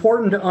 It's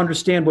important to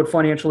understand what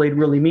financial aid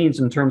really means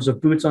in terms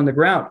of boots on the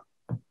ground.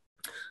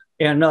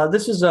 And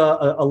this is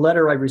a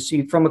letter I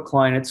received from a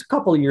client. It's a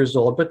couple of years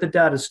old, but the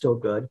data is still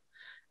good.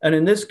 And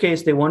in this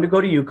case, they wanted to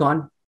go to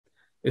UConn.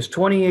 It's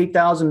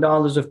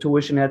 $28,000 of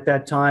tuition at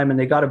that time, and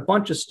they got a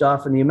bunch of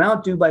stuff, and the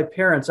amount due by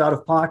parents out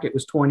of pocket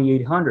was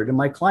 $2,800. And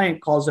my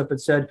client calls up and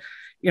said,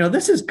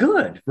 this is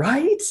good,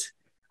 right?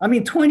 I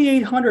mean,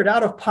 $2,800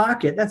 out of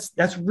pocket,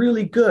 that's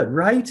really good,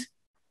 right?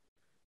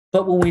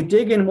 But when we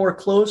dig in more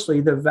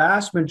closely, the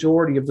vast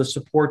majority of the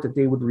support that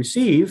they would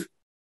receive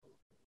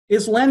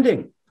is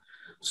lending.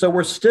 So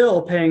we're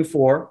still paying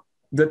for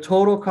the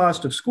total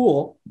cost of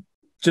school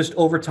just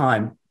over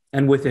time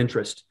and with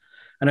interest.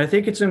 And I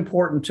think it's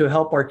important to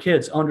help our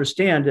kids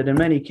understand that in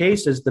many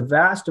cases, the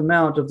vast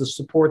amount of the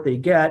support they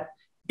get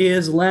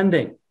is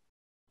lending.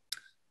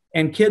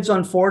 And kids,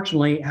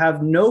 unfortunately,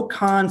 have no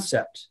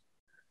concept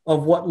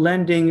of what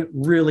lending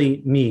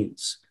really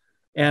means.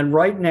 And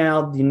right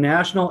now, the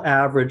national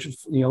average,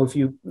 if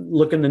you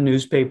look in the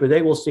newspaper,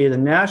 they will say the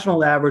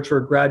national average for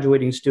a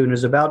graduating student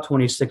is about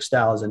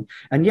 $26,000.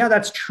 And yeah,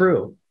 that's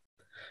true.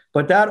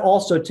 But that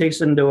also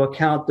takes into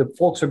account that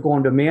folks are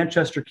going to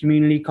Manchester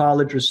Community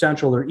College or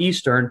Central or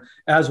Eastern,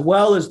 as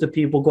well as the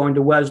people going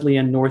to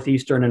Wesleyan,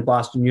 Northeastern, and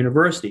Boston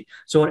University.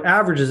 So it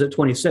averages at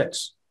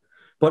 26.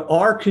 But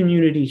our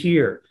community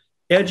here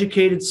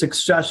educated,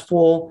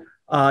 successful,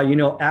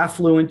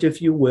 affluent,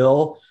 if you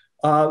will,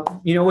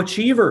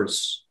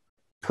 achievers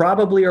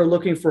probably are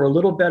looking for a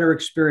little better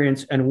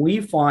experience. And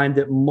we find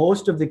that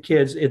most of the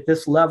kids at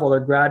this level are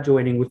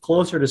graduating with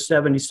closer to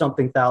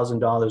 $70-something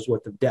thousand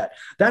worth of debt.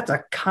 That's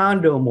a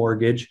condo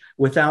mortgage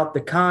without the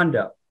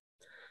condo.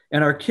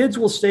 And our kids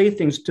will say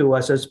things to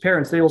us as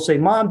parents. They will say,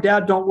 Mom,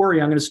 Dad, don't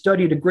worry. I'm going to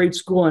study at a great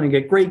school and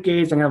get great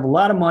grades. I'm going to have a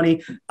lot of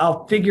money.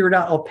 I'll figure it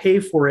out. I'll pay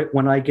for it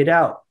when I get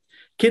out.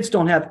 Kids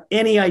don't have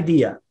any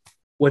idea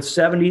what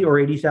 $70,000 or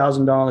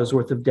 $80,000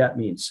 worth of debt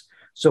means.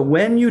 So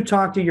when you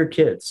talk to your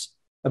kids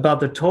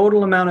about the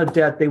total amount of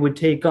debt they would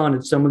take on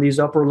at some of these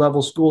upper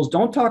level schools,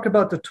 don't talk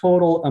about the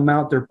total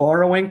amount they're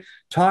borrowing.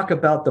 Talk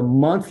about the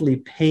monthly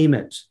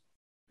payment.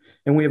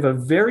 And we have a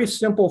very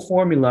simple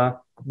formula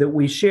that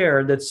we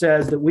share that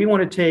says that we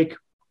want to take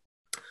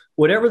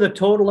whatever the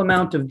total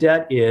amount of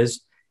debt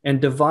is and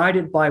divide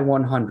it by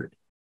 100.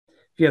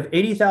 If you have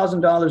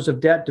 $80,000 of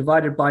debt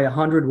divided by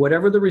 100,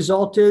 whatever the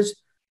result is,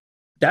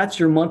 that's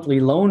your monthly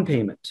loan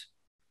payment.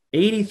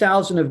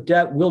 $80,000 of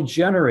debt will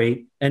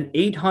generate an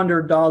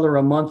 $800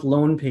 a month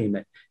loan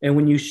payment. And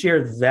when you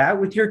share that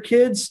with your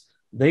kids,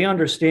 they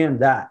understand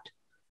that.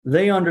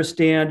 They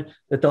understand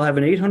that they'll have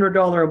an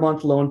 $800 a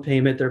month loan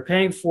payment. They're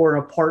paying for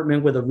an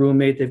apartment with a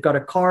roommate. They've got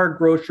a car,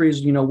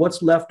 groceries,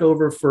 what's left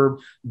over for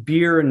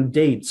beer and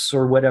dates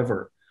or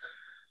whatever.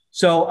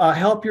 So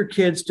help your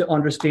kids to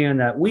understand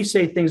that. We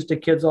say things to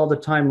kids all the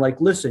time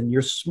like, listen,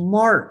 you're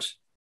smart.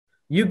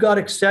 You got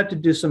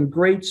accepted to some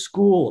great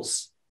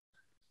schools.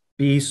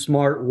 Be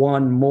smart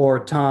one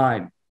more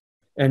time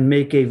and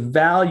make a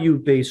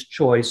value-based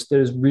choice that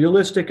is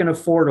realistic and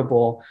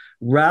affordable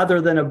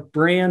rather than a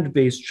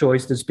brand-based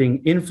choice that's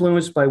being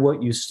influenced by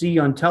what you see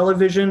on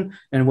television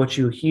and what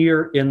you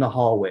hear in the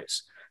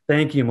hallways.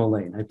 Thank you,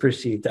 Melaine. I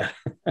appreciate that.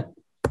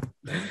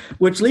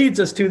 Which leads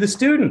us to the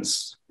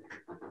students.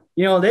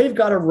 They've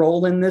got a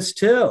role in this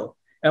too.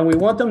 And we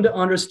want them to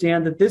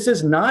understand that this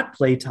is not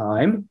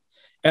playtime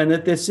and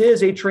that this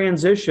is a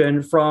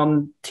transition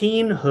from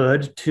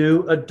teenhood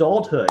to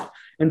adulthood.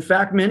 In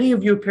fact, many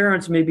of you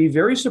parents may be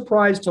very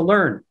surprised to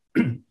learn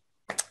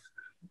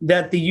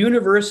that the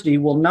university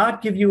will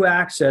not give you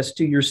access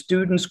to your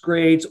students'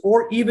 grades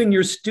or even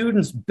your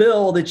student's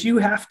bill that you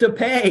have to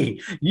pay.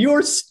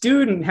 Your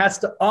student has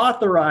to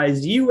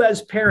authorize you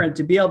as parent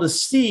to be able to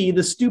see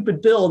the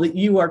stupid bill that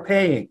you are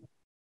paying.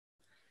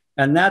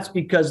 And that's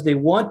because they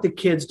want the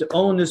kids to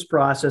own this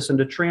process and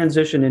to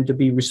transition and to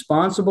be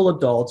responsible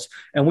adults.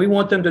 And we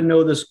want them to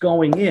know this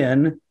going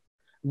in,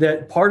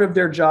 that part of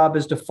their job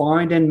is to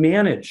find and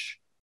manage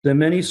the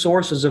many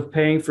sources of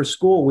paying for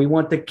school. We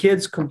want the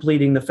kids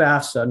completing the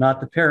FAFSA,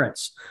 not the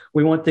parents.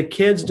 We want the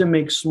kids to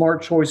make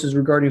smart choices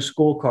regarding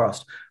school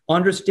cost.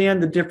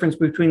 Understand the difference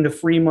between the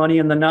free money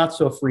and the not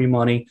so free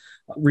money.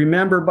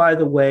 Remember, by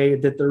the way,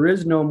 that there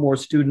is no more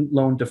student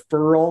loan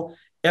deferral.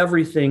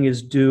 Everything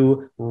is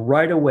due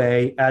right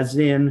away, as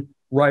in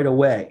right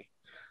away.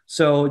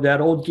 So that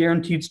old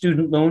guaranteed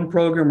student loan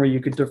program where you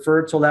could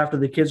defer till after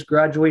the kids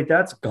graduate,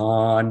 that's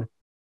gone.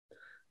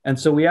 And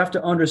so we have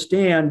to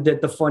understand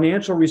that the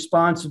financial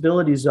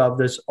responsibilities of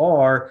this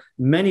are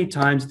many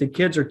times the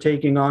kids are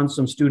taking on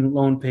some student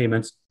loan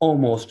payments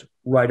almost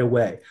right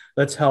away.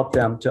 Let's help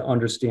them to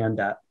understand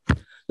that.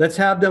 Let's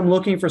have them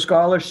looking for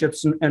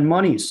scholarships and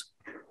monies.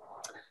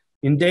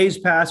 In days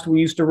past,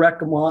 we used to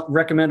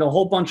recommend a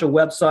whole bunch of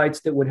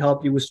websites that would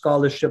help you with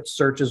scholarship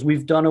searches.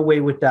 We've done away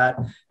with that.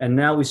 And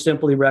now we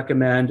simply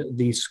recommend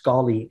the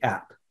Scholly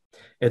app.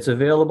 It's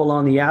available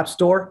on the App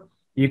Store.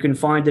 You can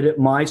find it at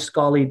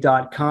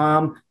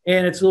myscholly.com.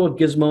 And it's a little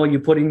gizmo you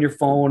put in your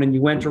phone and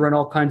you enter in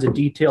all kinds of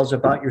details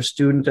about your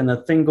student. And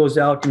the thing goes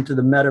out into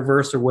the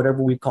metaverse or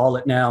whatever we call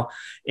it now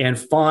and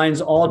finds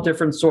all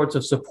different sorts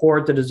of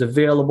support that is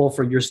available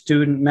for your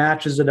student,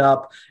 matches it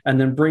up, and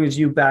then brings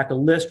you back a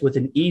list with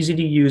an easy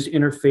to use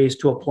interface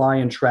to apply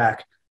and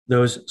track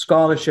those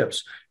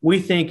scholarships.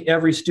 We think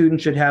every student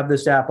should have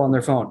this app on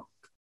their phone.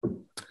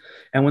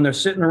 And when they're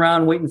sitting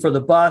around waiting for the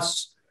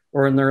bus,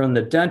 or when they're in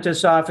the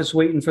dentist's office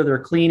waiting for their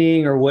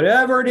cleaning or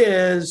whatever it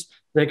is,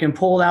 they can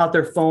pull out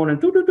their phone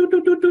and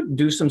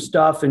do some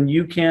stuff. And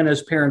you can,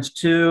 as parents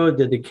too,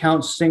 the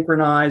accounts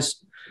synchronize.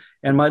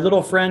 And my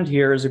little friend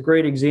here is a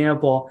great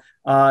example.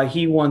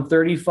 He won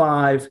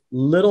 35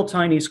 little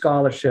tiny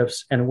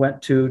scholarships and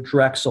went to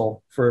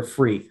Drexel for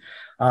free.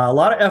 A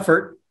lot of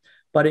effort,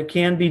 but it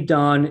can be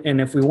done. And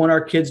if we want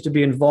our kids to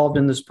be involved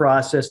in this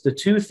process, the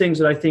two things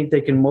that I think they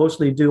can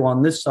mostly do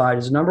on this side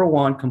is, number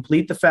one,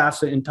 complete the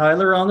FAFSA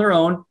entirely on their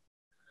own.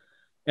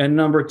 And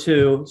number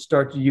two,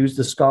 start to use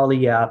the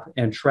Scholly app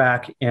and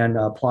track and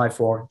apply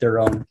for their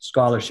own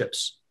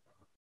scholarships.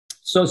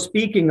 So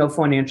speaking of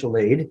financial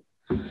aid,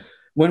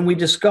 when we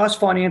discuss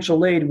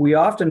financial aid, we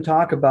often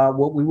talk about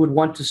what we would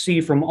want to see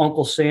from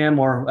Uncle Sam,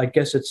 or I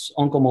guess it's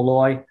Uncle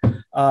Malloy.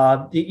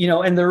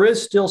 And there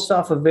is still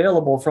stuff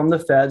available from the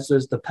feds.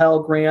 There's the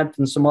Pell Grant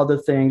and some other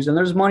things, and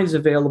there's monies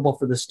available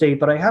for the state.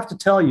 But I have to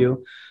tell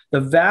you,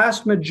 the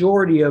vast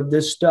majority of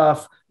this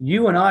stuff,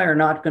 you and I are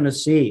not going to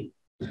see.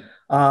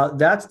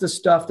 That's the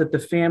stuff that the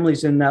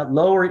families in that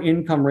lower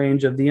income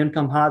range of the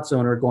income hot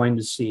zone are going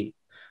to see.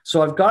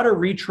 So I've got to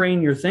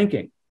retrain your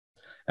thinking.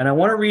 And I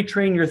want to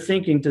retrain your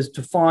thinking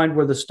to find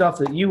where the stuff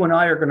that you and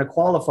I are going to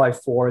qualify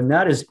for, and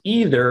that is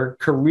either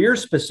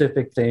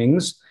career-specific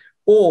things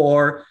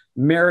or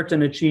merit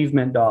and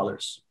achievement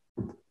dollars.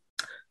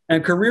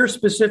 And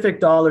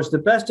career-specific dollars, the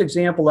best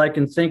example I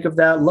can think of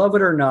that, love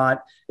it or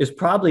not, is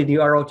probably the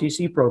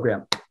ROTC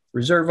program,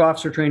 Reserve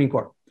Officer Training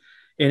Corps.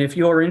 And if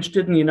you're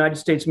interested in the United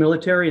States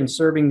military and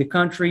serving the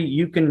country,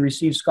 you can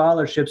receive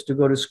scholarships to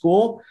go to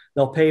school.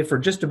 They'll pay for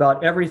just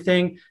about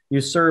everything.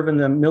 You serve in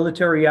the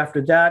military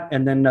after that,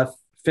 and then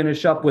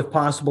finish up with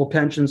possible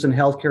pensions and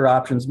healthcare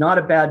options. Not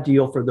a bad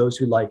deal for those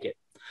who like it.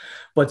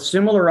 But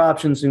similar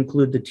options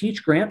include the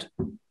Teach Grant,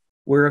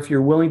 where if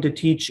you're willing to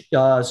teach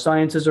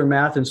sciences or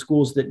math in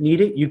schools that need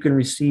it, you can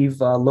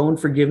receive loan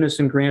forgiveness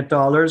and grant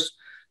dollars.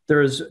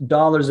 There's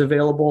dollars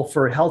available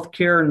for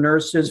healthcare,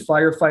 nurses,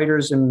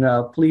 firefighters,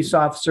 and police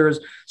officers.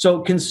 So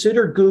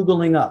consider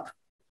Googling up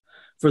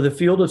for the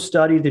field of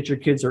study that your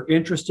kids are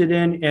interested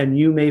in, and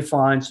you may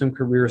find some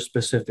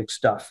career-specific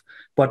stuff.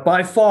 But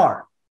by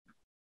far,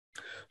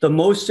 the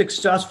most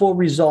successful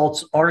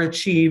results are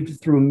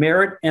achieved through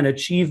merit and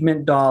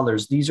achievement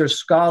dollars. These are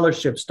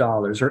scholarships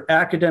dollars or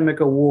academic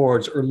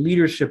awards or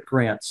leadership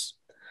grants.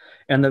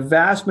 And the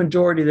vast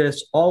majority of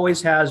this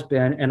always has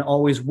been and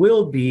always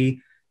will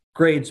be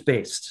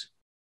grades-based.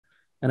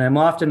 And I'm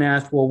often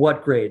asked, well,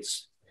 what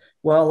grades?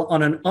 Well,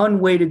 on an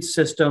unweighted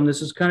system,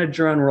 this is kind of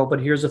general,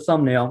 but here's a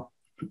thumbnail.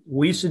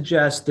 We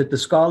suggest that the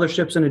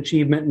scholarships and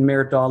achievement and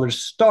merit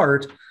dollars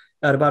start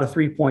at about a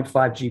 3.5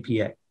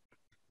 GPA.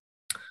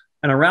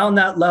 And around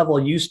that level,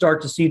 you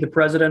start to see the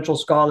presidential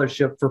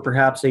scholarship for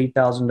perhaps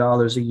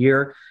 $8,000 a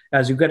year.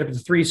 As you get up to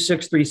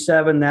 3.6,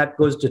 3.7, that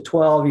goes to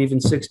 12, even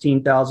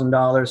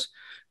 $16,000.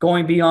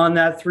 Going beyond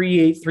that,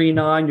 3.8,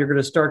 3.9, you're going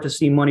to start to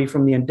see money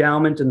from the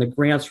endowment and the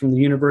grants from the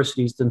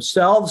universities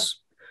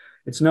themselves.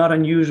 It's not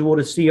unusual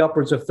to see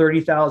upwards of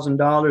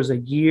 $30,000 a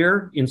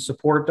year in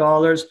support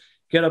dollars.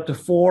 Get up to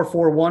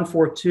 4.1,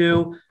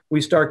 4.2.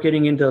 We start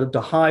getting into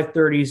the high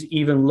 30s,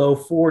 even low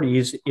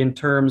 40s in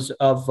terms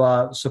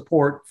of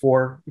support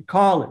for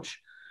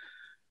college.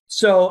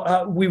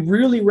 So we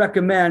really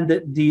recommend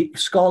that the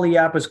Scully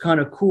app is kind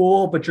of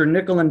cool, but you're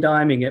nickel and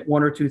diming it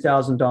 $1,000 or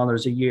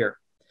 $2,000 a year.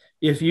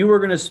 If you were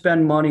going to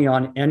spend money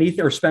on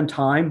anything or spend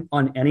time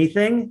on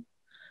anything,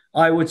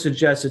 I would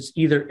suggest it's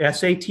either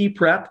SAT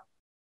prep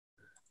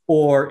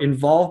or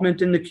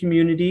involvement in the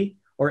community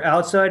or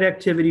outside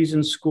activities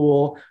in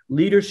school,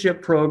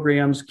 leadership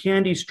programs,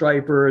 Candy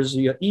Stripers,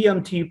 the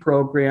EMT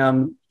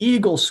program,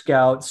 Eagle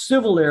Scout,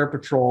 Civil Air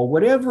Patrol,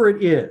 whatever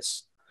it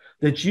is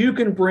that you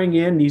can bring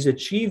in these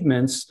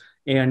achievements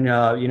and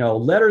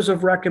letters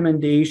of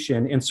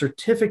recommendation and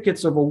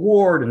certificates of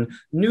award and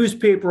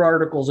newspaper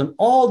articles and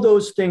all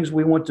those things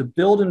we want to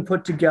build and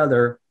put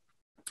together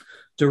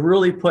to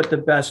really put the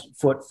best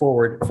foot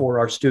forward for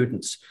our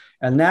students.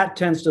 And that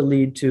tends to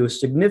lead to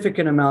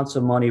significant amounts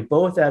of money,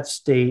 both at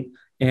state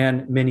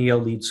and many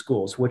elite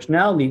schools, which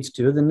now leads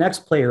to the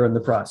next player in the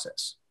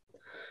process.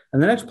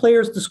 And the next player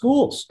is the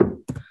schools.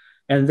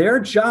 And their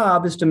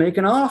job is to make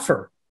an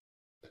offer.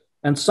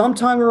 And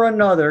sometime or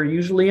another,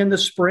 usually in the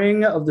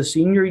spring of the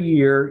senior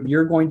year,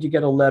 you're going to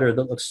get a letter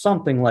that looks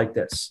something like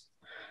this.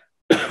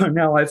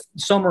 Now, I've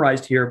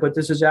summarized here, but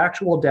this is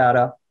actual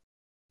data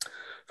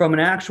from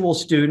an actual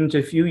student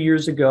a few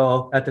years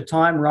ago. At the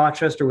time,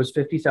 Rochester was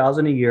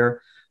 $50,000 a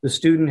year. The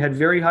student had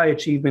very high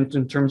achievement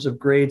in terms of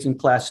grades and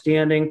class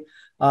standing.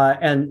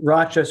 And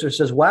Rochester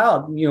says,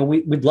 wow,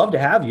 we'd love to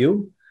have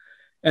you.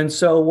 And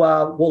so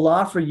we'll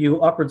offer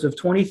you upwards of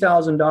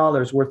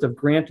 $20,000 worth of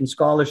grant and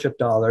scholarship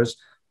dollars,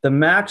 the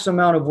max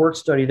amount of work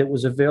study that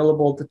was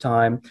available at the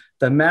time,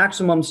 the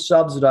maximum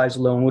subsidized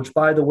loan, which,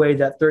 by the way,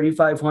 that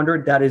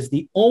 $3,500, that is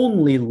the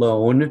only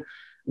loan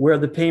where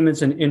the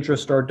payments and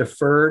interest are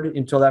deferred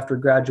until after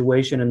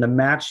graduation, and the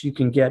max you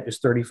can get is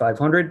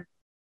 $3,500.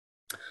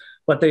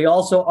 But they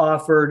also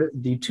offered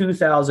the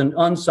 $2,000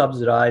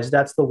 unsubsidized.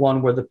 That's the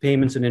one where the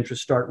payments and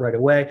interest start right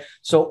away.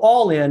 So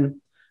all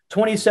in,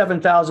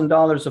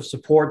 $27,000 of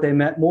support. They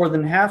met more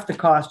than half the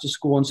cost of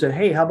school and said,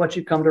 hey, how about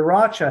you come to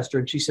Rochester?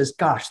 And she says,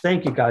 gosh,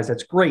 thank you guys.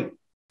 That's great.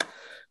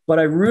 But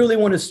I really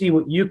want to see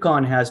what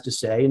UConn has to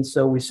say. And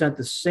so we sent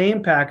the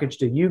same package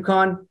to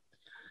UConn.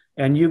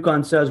 And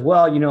UConn says,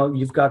 well,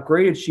 you've got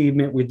great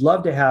achievement. We'd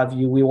love to have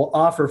you. We will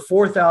offer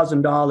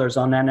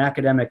 $4,000 on an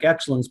academic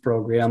excellence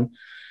program.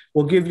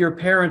 We'll give your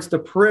parents the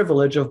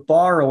privilege of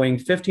borrowing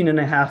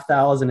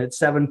 $15,500 at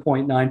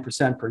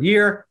 7.9% per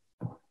year.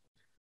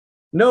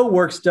 No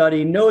work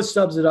study, no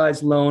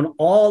subsidized loan,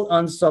 all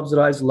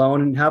unsubsidized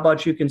loan. And how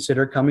about you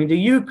consider coming to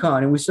UConn?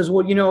 And we says,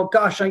 well,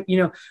 gosh,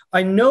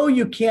 I know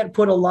you can't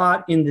put a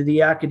lot into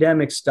the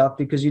academic stuff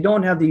because you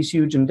don't have these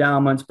huge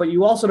endowments, but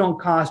you also don't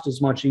cost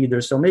as much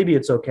either. So maybe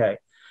it's okay.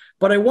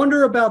 But I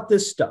wonder about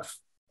this stuff.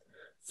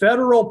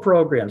 Federal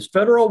programs,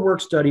 federal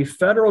work study,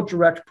 federal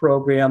direct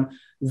program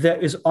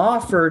that is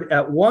offered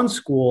at one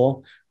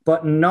school,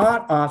 but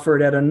not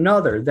offered at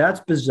another. That's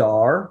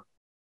bizarre.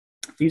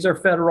 These are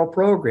federal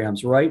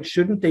programs, right?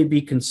 Shouldn't they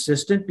be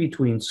consistent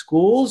between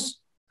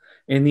schools?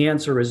 And the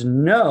answer is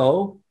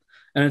no.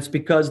 And it's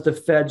because the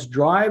feds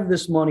drive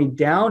this money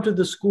down to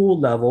the school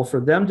level for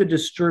them to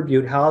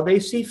distribute how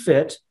they see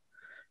fit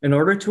in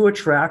order to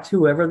attract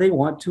whoever they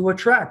want to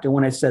attract. And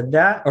when I said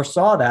that or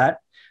saw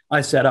that,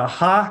 I said,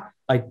 aha,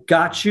 I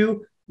got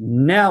you.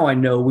 Now I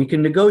know we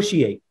can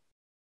negotiate.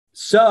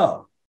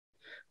 So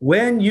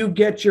when you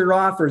get your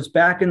offers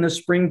back in the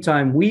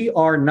springtime, we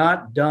are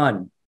not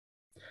done.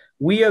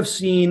 We have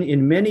seen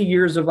in many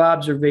years of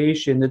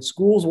observation that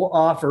schools will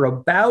offer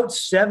about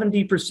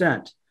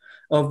 70%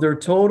 of their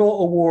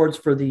total awards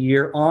for the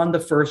year on the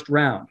first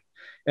round.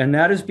 And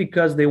that is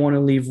because they want to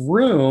leave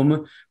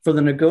room for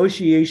the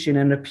negotiation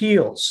and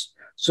appeals.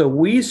 So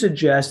we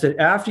suggest that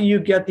after you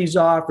get these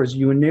offers,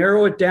 you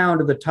narrow it down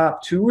to the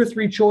top 2 or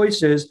 3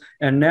 choices,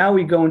 and now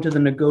we go into the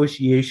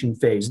negotiation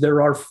phase.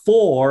 There are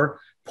 4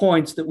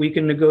 points that we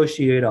can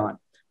negotiate on.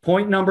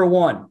 Point number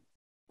 1,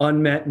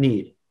 unmet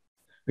need.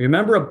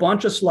 Remember a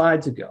bunch of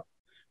slides ago,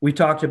 we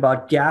talked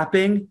about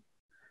gapping,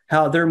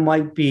 how there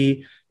might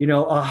be,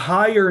 a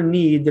higher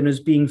need than is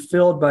being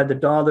filled by the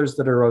dollars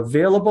that are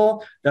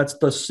available. That's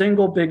the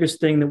single biggest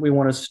thing that we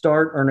want to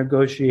start our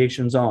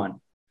negotiations on.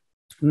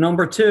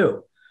 Number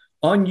 2,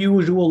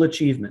 unusual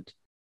achievement.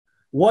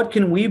 What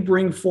can we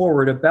bring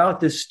forward about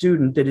this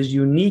student that is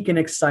unique and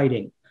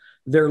exciting?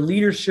 Their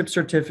leadership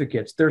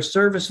certificates, their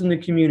service in the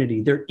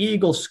community, their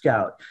Eagle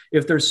Scout,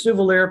 if they're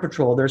Civil Air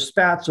Patrol, their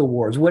SPATS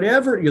awards,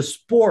 whatever, your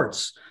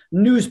sports,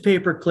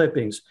 newspaper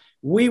clippings.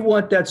 We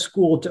want that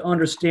school to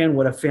understand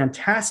what a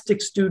fantastic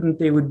student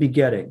they would be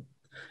getting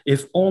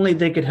if only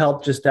they could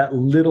help just that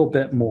little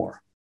bit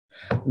more.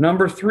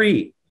 Number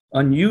 3,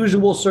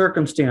 unusual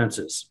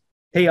circumstances.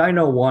 Hey, I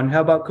know one. How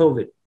about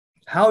COVID?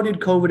 How did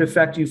COVID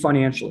affect you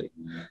financially?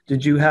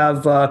 Did you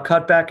have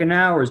cutback in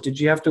hours? Did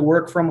you have to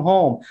work from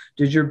home?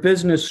 Did your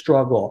business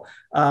struggle?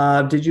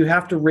 Did you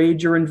have to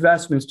raise your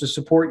investments to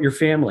support your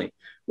family?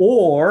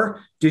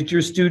 Or did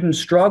your students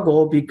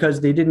struggle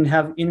because they didn't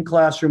have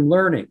in-classroom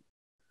learning?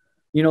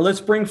 Let's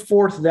bring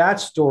forth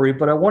that story,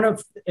 but I want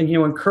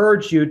to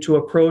encourage you to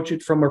approach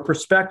it from a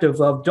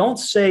perspective of don't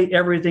say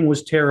everything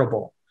was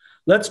terrible.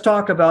 Let's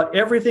talk about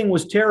everything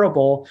was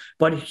terrible,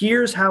 but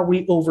here's how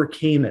we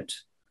overcame it.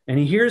 And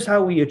here's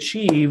how we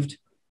achieved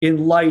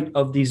in light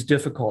of these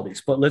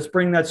difficulties. But let's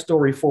bring that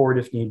story forward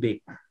if need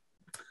be.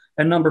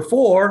 And number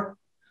 4,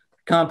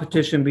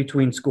 competition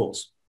between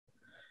schools.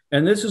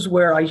 And this is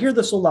where I hear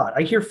this a lot.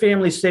 I hear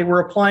families say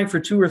we're applying for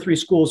 2 or 3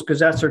 schools because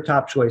that's their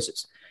top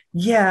choices.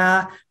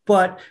 Yeah,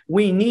 but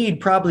we need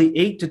probably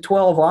 8 to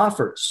 12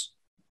 offers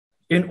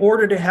in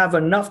order to have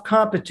enough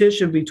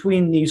competition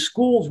between these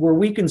schools where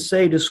we can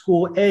say to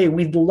school A,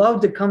 we'd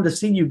love to come to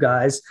see you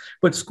guys,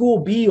 but school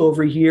B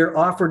over here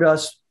offered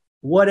us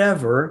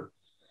whatever.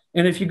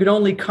 And if you could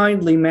only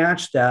kindly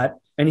match that,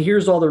 and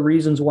here's all the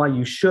reasons why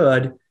you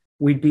should,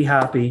 we'd be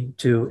happy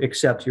to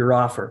accept your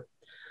offer.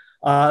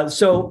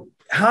 So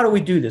how do we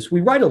do this?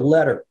 We write a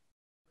letter.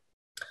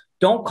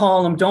 Don't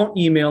call them, don't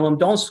email them,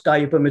 don't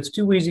Skype them. It's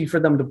too easy for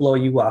them to blow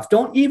you off.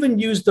 Don't even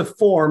use the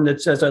form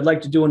that says, I'd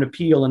like to do an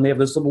appeal. And they have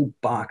this little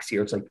box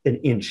here. It's like an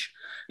inch.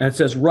 And it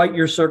says, write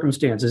your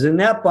circumstances. In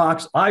that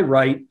box, I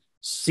write,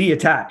 see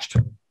attached.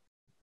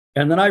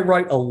 And then I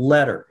write a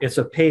letter. It's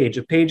a page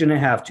and a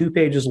half, 2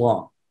 pages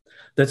long.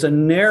 That's a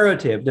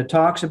narrative that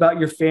talks about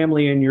your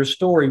family and your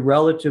story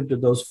relative to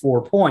those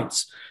 4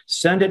 points.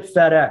 Send it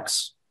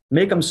FedEx.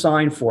 Make them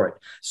sign for it.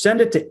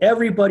 Send it to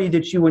everybody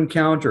that you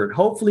encountered.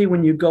 Hopefully,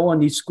 when you go on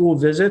these school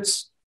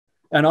visits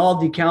and all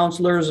the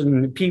counselors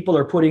and people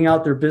are putting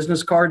out their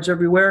business cards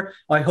everywhere,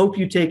 I hope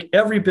you take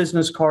every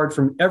business card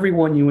from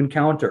everyone you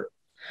encounter.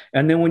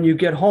 And then when you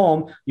get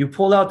home, you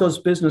pull out those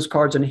business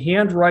cards and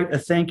handwrite a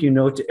thank you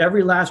note to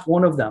every last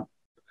one of them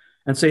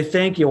and say,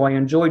 thank you, I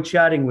enjoyed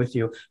chatting with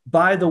you.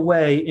 By the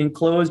way,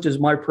 enclosed is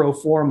my pro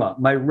forma,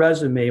 my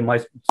resume,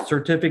 my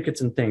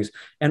certificates and things.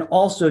 And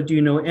also, do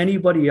you know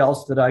anybody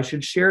else that I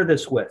should share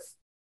this with?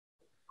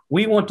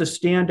 We want to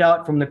stand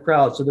out from the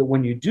crowd so that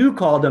when you do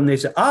call them, they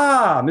say,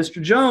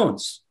 Mr.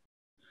 Jones,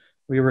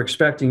 we were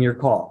expecting your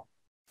call.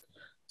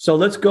 So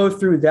let's go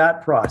through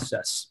that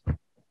process.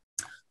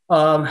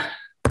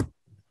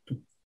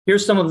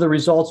 Here's some of the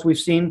results we've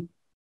seen.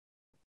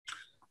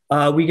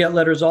 We get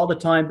letters all the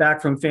time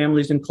back from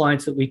families and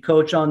clients that we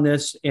coach on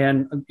this.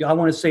 And I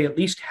want to say at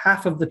least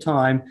half of the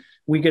time,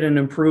 we get an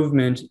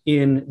improvement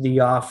in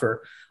the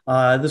offer.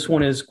 This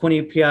one is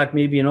Quinnipiac,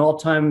 maybe an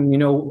all-time,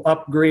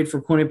 upgrade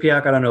for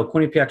Quinnipiac. I don't know.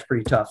 Quinnipiac's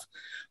pretty tough.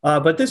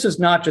 But this is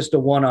not just a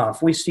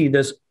one-off. We see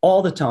this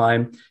all the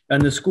time,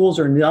 and the schools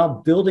are now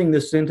building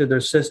this into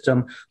their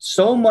system,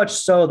 so much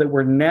so that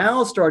we're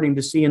now starting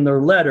to see in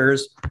their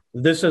letters,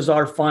 this is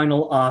our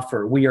final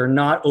offer. We are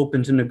not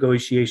open to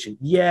negotiation.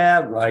 Yeah,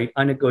 right.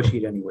 I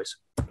negotiate anyways.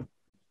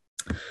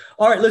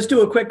 All right, let's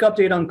do a quick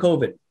update on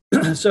COVID.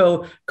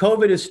 So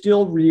COVID is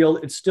still real.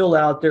 It's still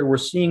out there. We're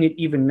seeing it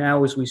even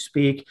now as we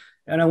speak.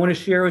 And I want to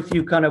share with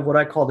you kind of what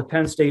I call the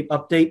Penn State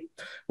update.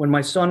 When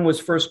my son was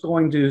first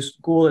going to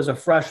school as a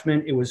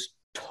freshman, it was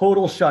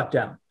total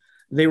shutdown.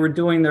 They were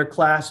doing their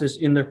classes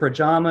in their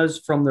pajamas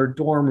from their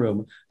dorm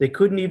room. They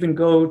couldn't even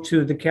go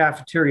to the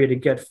cafeteria to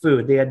get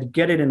food. They had to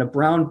get it in a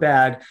brown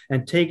bag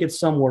and take it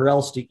somewhere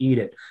else to eat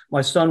it.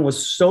 My son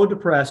was so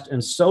depressed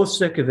and so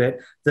sick of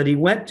it that he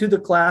went to the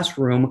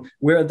classroom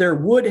where there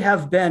would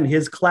have been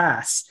his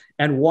class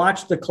and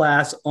watched the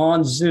class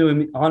on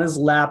Zoom on his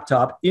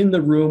laptop in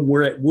the room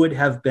where it would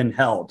have been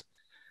held,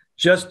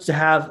 just to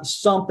have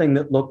something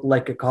that looked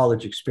like a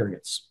college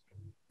experience.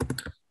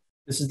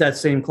 This is that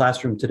same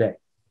classroom today.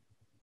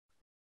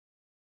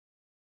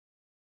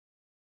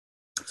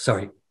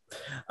 Sorry.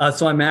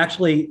 So I'm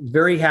actually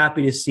very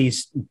happy to see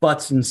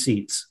butts in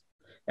seats,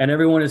 and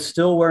everyone is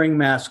still wearing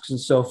masks and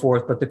so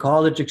forth, but the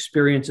college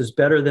experience is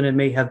better than it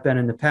may have been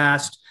in the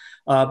past.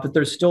 But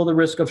there's still the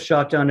risk of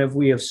shutdown, as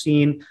we have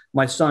seen.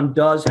 My son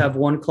does have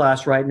one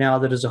class right now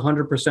that is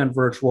 100%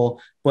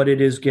 virtual, but it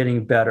is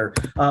getting better.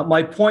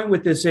 My point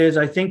with this is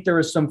I think there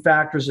are some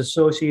factors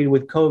associated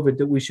with COVID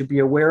that we should be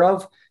aware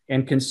of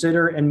and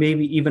consider and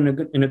maybe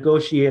even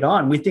negotiate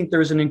on. We think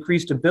there's an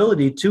increased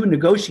ability to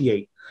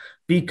negotiate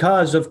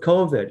because of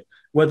COVID,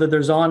 whether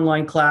there's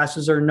online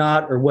classes or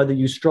not, or whether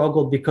you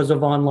struggled because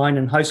of online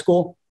in high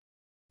school.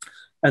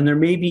 And there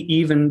may be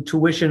even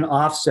tuition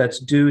offsets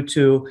due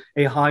to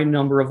a high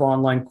number of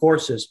online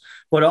courses.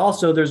 But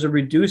also there's a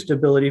reduced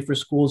ability for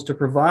schools to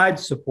provide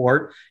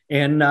support.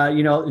 And,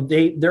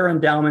 their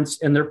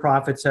endowments and their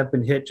profits have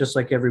been hit just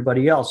like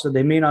everybody else. So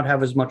they may not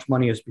have as much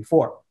money as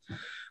before.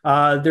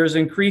 There's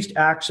increased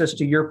access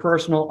to your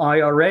personal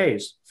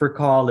IRAs for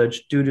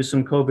college due to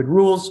some COVID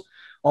rules.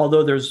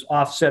 Although there's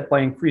offset by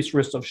increased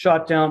risk of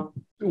shutdown,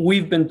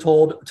 we've been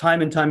told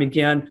time and time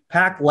again,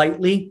 pack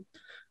lightly,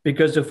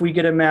 because if we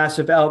get a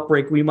massive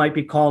outbreak, we might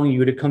be calling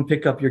you to come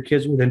pick up your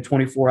kids within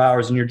 24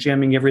 hours and you're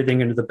jamming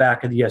everything into the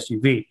back of the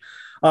SUV.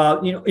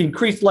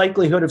 Increased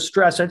likelihood of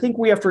stress. I think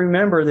we have to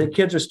remember that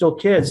kids are still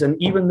kids, and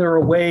even they're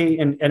away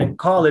and in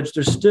college,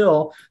 they're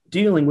still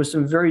dealing with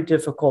some very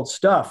difficult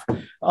stuff.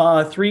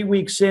 3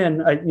 weeks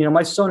in,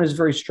 my son is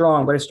very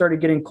strong, but I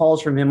started getting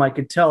calls from him. I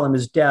could tell him,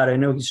 his dad, I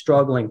know he's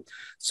struggling.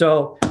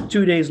 So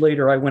 2 days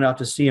later, I went out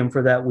to see him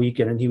for that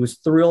weekend, and he was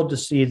thrilled to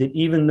see that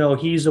even though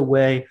he's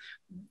away,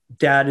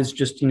 dad is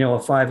just, a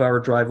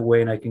 5-hour drive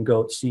away, and I can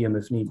go see him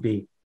if need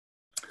be.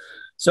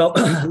 So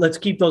let's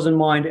keep those in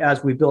mind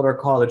as we build our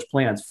college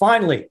plans.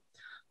 Finally,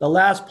 the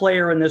last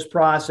player in this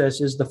process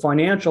is the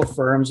financial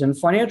firms, and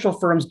financial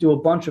firms do a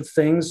bunch of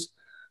things.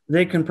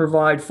 They can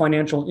provide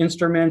financial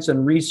instruments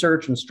and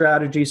research and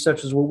strategies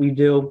such as what we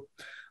do.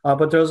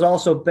 But there's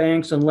also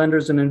banks and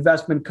lenders and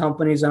investment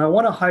companies. And I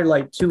want to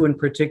highlight two in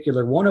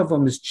particular. One of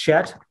them is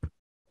Chet.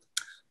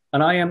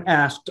 And I am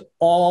asked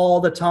all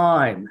the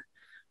time,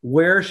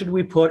 where should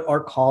we put our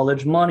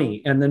college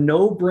money? And the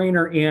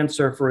no-brainer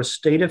answer for a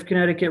state of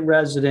Connecticut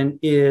resident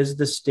is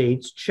the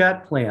state's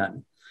Chet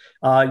plan.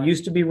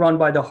 Used to be run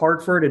by the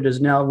Hartford. It is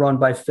now run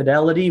by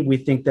Fidelity. We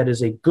think that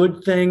is a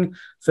good thing.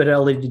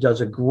 Fidelity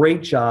does a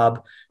great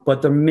job.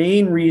 But the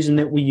main reason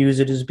that we use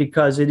it is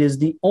because it is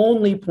the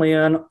only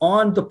plan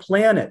on the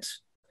planet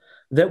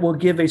that will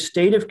give a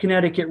state of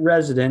Connecticut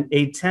resident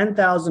a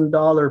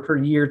 $10,000 per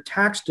year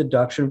tax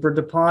deduction for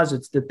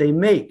deposits that they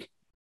make.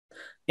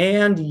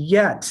 And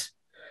yet,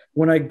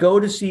 when I go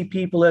to see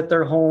people at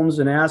their homes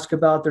and ask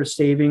about their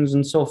savings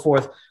and so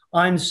forth,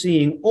 I'm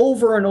seeing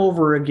over and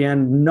over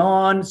again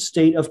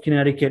non-state of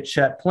Connecticut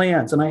Chet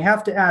plans. And I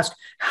have to ask,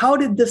 how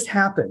did this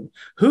happen?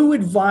 Who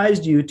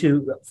advised you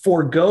to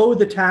forego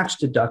the tax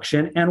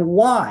deduction and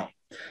why?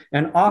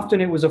 And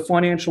often it was a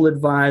financial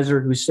advisor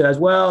who says,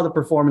 well, the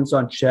performance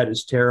on Chet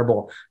is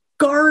terrible.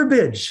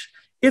 Garbage.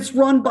 It's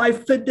run by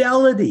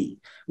Fidelity.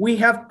 We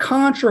have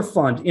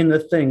Contrafund in the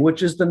thing,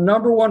 which is the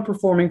 #1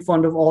 performing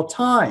fund of all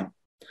time.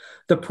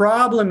 The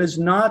problem is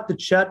not the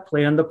Chet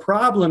plan. The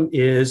problem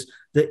is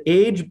the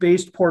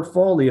age-based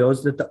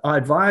portfolios that the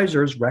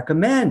advisors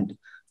recommend,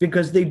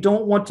 because they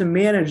don't want to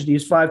manage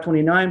these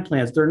 529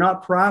 plans. They're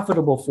not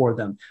profitable for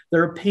them.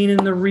 They're a pain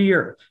in the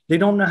rear. They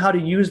don't know how to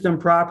use them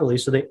properly,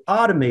 so they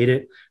automate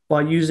it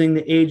by using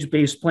the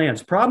age-based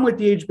plans. Problem with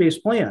the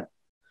age-based plan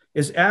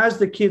is as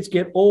the kids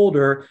get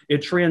older,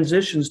 it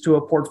transitions to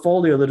a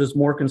portfolio that is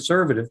more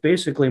conservative,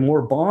 basically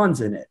more bonds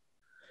in it.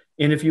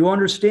 And if you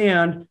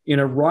understand, in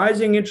a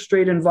rising interest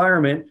rate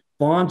environment,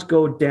 bonds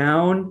go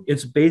down.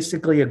 It's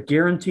basically a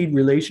guaranteed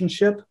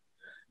relationship.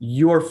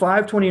 Your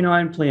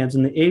 529 plans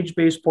in the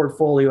age-based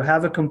portfolio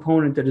have a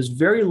component that is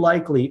very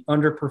likely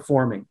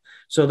underperforming.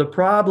 So the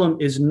problem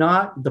is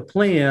not the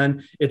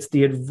plan, it's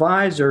the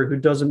advisor who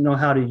doesn't know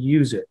how to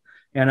use it.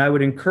 And I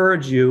would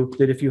encourage you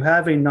that if you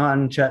have a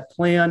non-Chet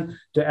plan,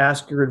 to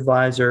ask your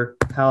advisor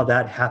how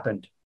that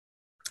happened.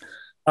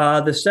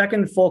 The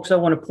second, folks, I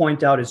want to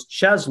point out is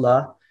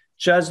Chesla.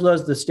 Chesla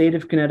is the state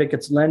of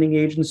Connecticut's lending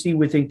agency.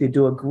 We think they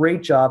do a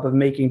great job of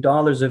making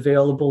dollars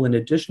available in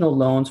additional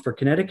loans for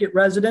Connecticut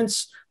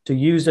residents to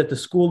use at the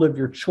school of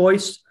your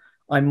choice.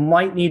 I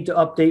might need to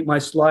update my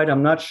slide.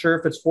 I'm not sure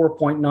if it's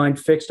 4.9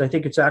 fixed. I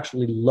think it's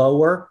actually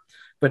lower.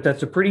 but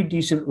that's a pretty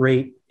decent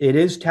rate. It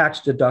is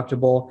tax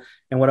deductible.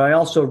 And what I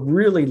also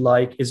really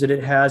like is that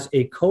it has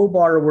a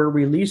co-borrower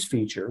release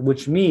feature,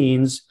 which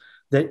means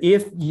that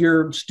if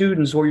your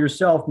students or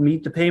yourself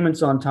meet the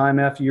payments on time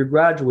after you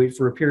graduate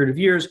for a period of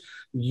years,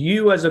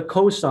 you as a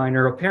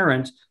co-signer, a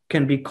parent,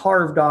 can be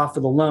carved off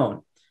of the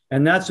loan.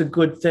 And that's a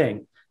good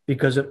thing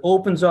because it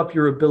opens up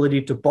your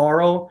ability to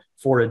borrow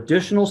for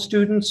additional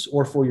students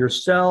or for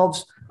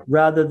yourselves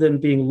rather than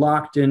being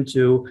locked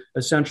into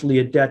essentially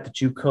a debt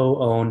that you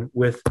co-own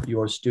with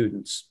your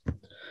students.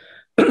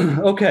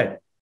 Okay,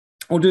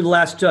 we'll do the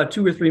last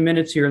 2 or 3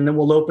 minutes here and then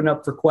we'll open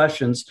up for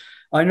questions.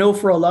 I know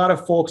for a lot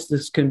of folks,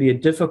 this can be a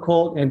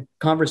difficult and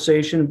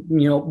conversation,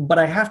 but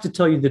I have to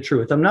tell you the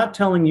truth. I'm not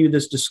telling you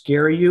this to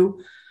scare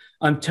you.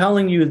 I'm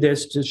telling you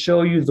this to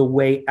show you the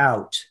way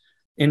out.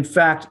 In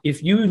fact,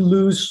 if you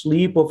lose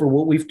sleep over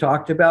what we've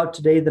talked about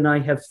today, then I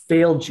have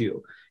failed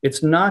you.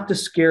 It's not to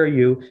scare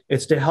you.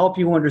 It's to help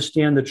you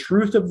understand the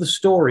truth of the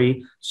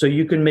story so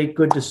you can make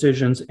good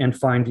decisions and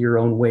find your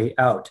own way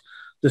out.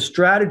 The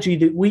strategy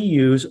that we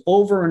use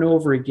over and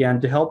over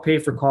again to help pay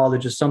for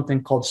college is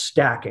something called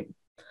stacking.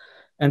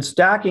 And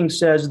stacking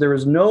says there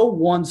is no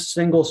one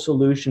single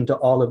solution to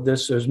all of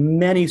this. There's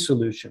many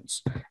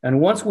solutions. And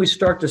once we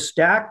start to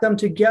stack them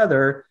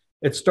together,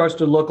 it starts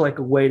to look like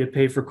a way to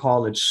pay for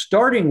college,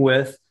 starting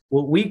with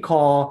what we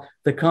call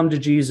the come to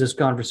Jesus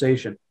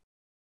conversation.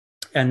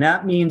 And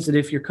that means that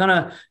if you're kind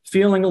of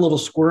feeling a little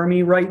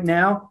squirmy right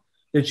now,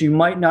 that you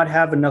might not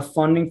have enough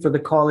funding for the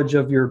college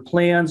of your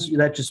plans,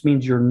 that just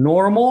means you're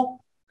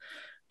normal.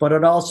 But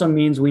it also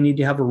means we need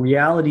to have a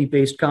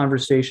reality-based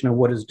conversation of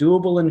what is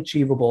doable and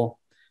achievable,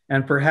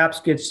 and perhaps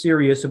get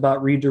serious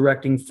about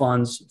redirecting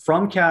funds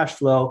from cash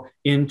flow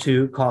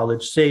into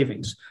college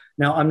savings.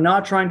 Now, I'm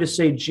not trying to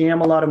say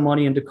jam a lot of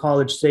money into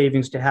college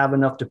savings to have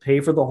enough to pay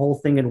for the whole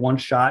thing in one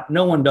shot.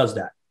 No one does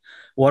that.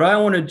 What I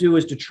want to do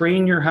is to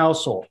train your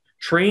household,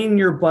 train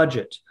your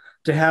budget,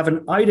 to have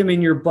an item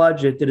in your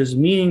budget that is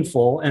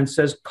meaningful and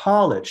says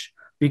college,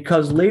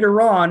 because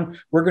later on,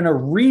 we're going to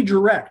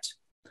redirect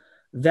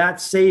that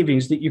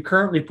savings that you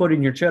currently put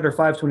in your Cheddar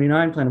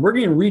 529 plan. We're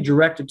going to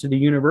redirect it to the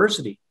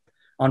university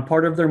on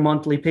part of their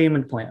monthly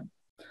payment plan.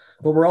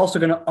 But we're also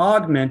going to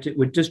augment it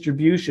with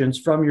distributions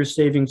from your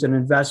savings and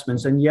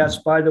investments. And yes,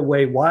 by the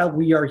way, while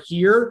we are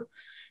here,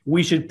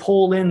 we should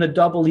pull in the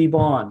double E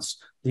bonds,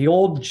 the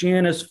old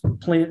Janus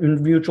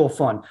mutual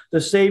fund,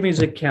 the savings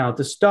account,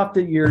 the stuff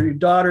that your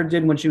daughter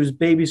did when she was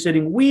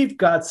babysitting. We've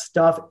got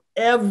stuff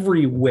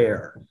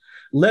everywhere.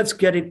 Let's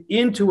get it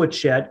into a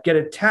Chet, get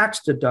a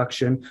tax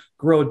deduction,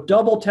 grow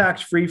double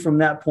tax-free from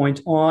that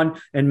point on,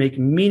 and make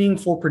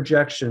meaningful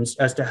projections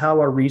as to how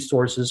our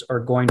resources are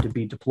going to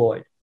be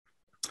deployed.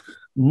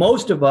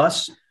 Most of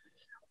us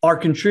are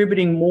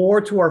contributing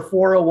more to our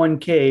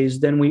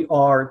 401ks than we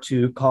are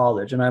to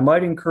college. And I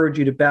might encourage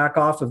you to back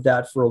off of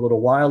that for a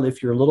little while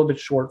if you're a little bit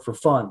short for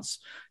funds.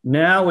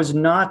 Now is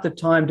not the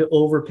time to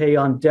overpay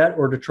on debt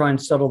or to try and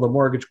settle the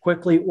mortgage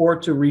quickly or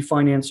to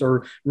refinance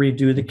or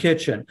redo the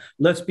kitchen.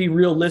 Let's be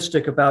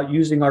realistic about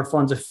using our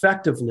funds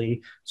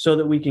effectively so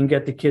that we can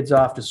get the kids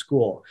off to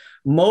school.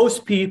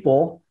 Most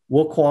people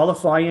will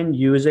qualify and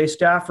use a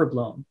Stafford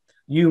loan.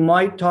 You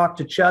might talk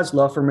to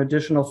Chesla for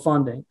additional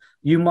funding.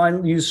 You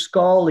might use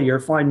Scully or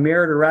find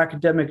merit or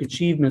academic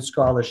achievement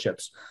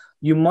scholarships.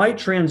 You might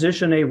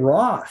transition a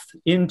Roth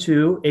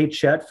into a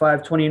Chet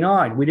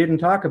 529. We didn't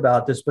talk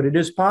about this, but it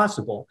is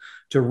possible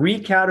to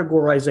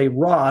recategorize a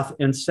Roth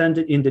and send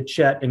it into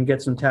Chet and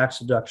get some tax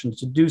deductions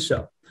to do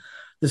so.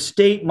 The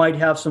state might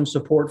have some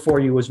support for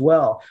you as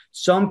well.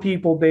 Some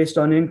people based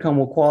on income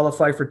will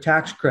qualify for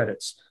tax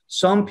credits.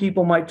 Some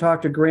people might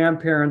talk to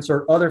grandparents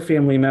or other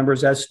family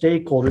members as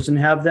stakeholders and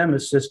have them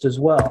assist as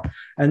well.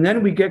 And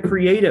then we get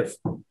creative.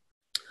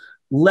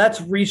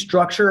 Let's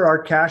restructure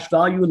our cash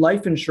value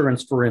life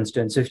insurance, for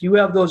instance. If you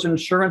have those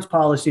insurance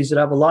policies that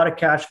have a lot of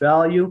cash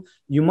value,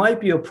 you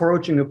might be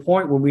approaching a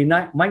point where we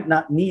might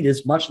not need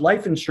as much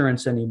life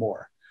insurance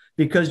anymore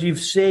because you've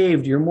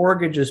saved, your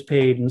mortgage is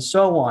paid, and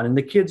so on, and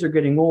the kids are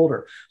getting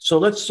older. So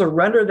let's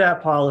surrender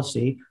that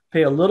policy,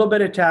 pay a little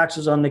bit of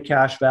taxes on the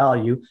cash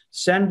value,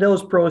 send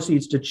those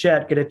proceeds to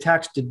Chet, get a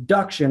tax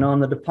deduction on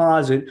the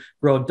deposit,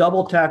 grow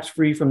double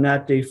tax-free from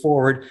that day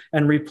forward,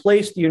 and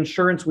replace the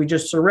insurance we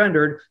just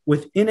surrendered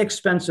with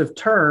inexpensive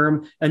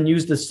term and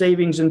use the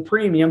savings and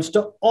premiums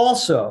to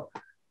also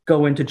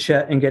go into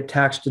Chet and get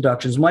tax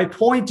deductions. My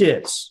point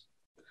is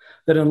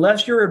that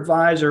unless your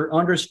advisor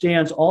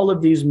understands all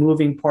of these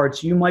moving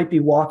parts, you might be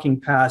walking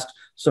past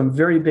some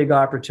very big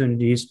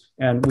opportunities,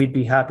 and we'd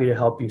be happy to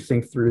help you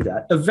think through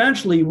that.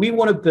 Eventually, we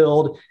want to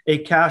build a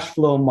cash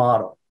flow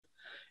model.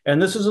 And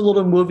this is a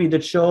little movie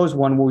that shows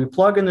one where we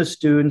plug in the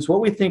students,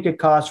 what we think it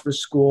costs for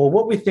school,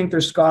 what we think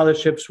their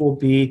scholarships will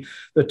be,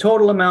 the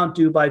total amount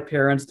due by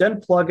parents,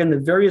 then plug in the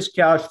various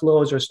cash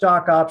flows or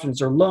stock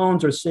options or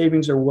loans or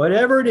savings or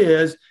whatever it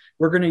is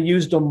we're going to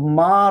use to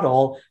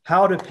model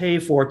how to pay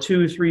for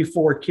 2, 3,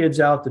 4 kids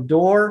out the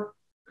door.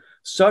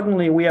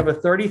 Suddenly, we have a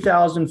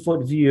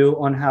 30,000-foot view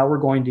on how we're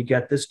going to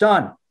get this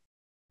done.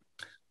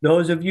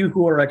 Those of you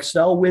who are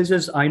Excel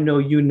whizzes, I know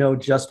you know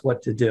just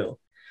what to do.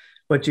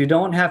 But you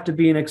don't have to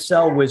be an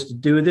Excel whiz to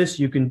do this.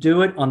 You can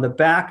do it on the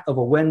back of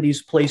a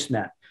Wendy's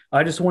placemat.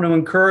 I just want to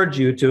encourage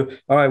you to,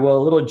 all right,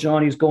 well, little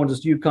Johnny's going to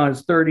UConn,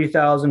 it's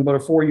 30,000,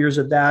 but 4 years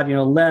of that,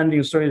 lending,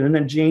 and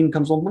then Jane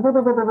comes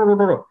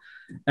along,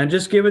 and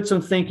just give it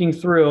some thinking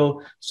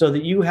through so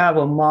that you have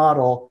a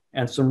model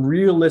and some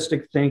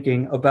realistic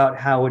thinking about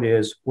how it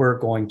is we're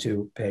going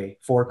to pay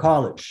for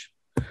college.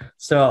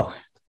 So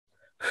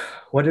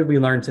what did we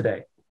learn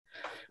today?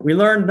 We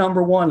learned,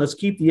 number one, let's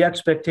keep the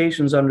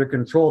expectations under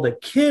control,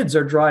 that kids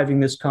are driving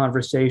this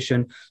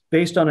conversation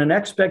based on an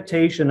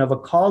expectation of a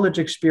college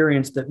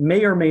experience that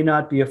may or may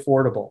not be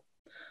affordable.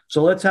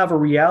 So let's have a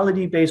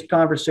reality-based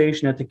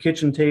conversation at the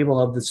kitchen table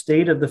of the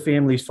state of the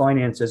family's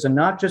finances, and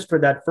not just for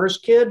that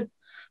first kid,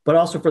 but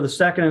also for the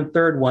second and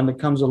third one that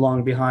comes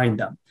along behind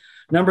them.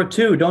 Number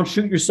two, don't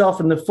shoot yourself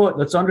in the foot.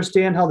 Let's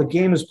understand how the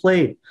game is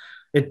played.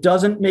 It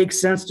doesn't make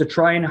sense to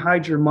try and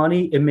hide your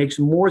money. It makes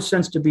more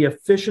sense to be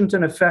efficient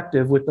and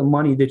effective with the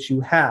money that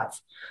you have.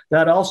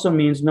 That also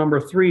means,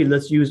 number three,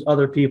 let's use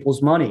other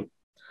people's money.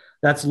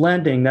 That's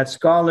lending, that's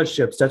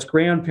scholarships, that's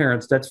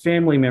grandparents, that's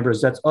family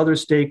members, that's other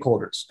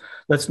stakeholders.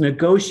 Let's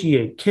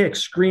negotiate, kick,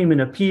 scream,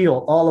 and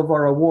appeal all of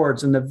our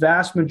awards. In the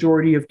vast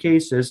majority of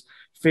cases,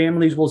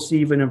 families will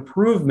see an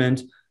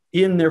improvement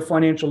in their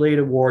financial aid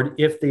award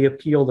if they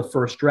appeal the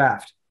first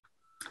draft.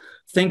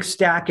 Think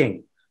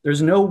stacking.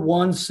 There's no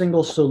one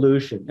single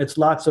solution. It's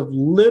lots of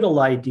little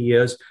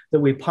ideas that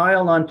we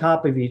pile on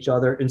top of each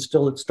other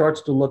until it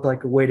starts to look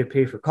like a way to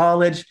pay for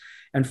college.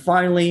 And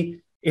finally,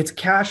 it's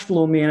cash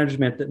flow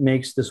management that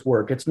makes this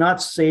work. It's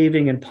not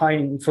saving and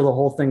paying for the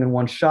whole thing in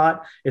one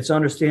shot. It's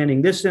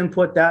understanding this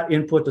input, that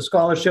input, the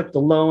scholarship,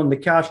 the loan, the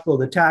cash flow,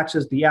 the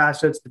taxes, the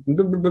assets,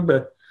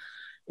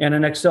 and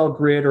an Excel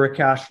grid or a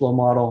cash flow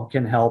model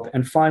can help.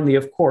 And finally,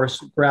 of course,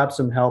 grab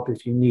some help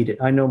if you need it.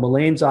 I know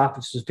Melane's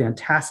office is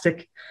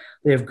fantastic.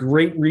 They have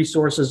great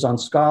resources on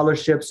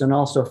scholarships and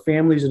also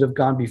families that have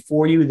gone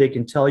before you. They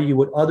can tell you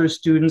what other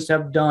students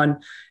have done,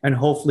 and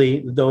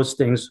hopefully those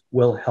things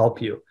will help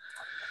you.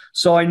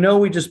 So I know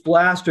we just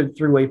blasted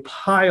through a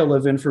pile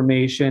of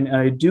information, and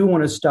I do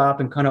want to stop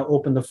and kind of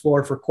open the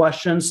floor for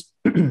questions.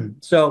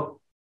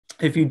 So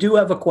if you do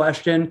have a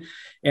question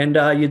and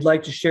you'd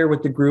like to share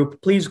with the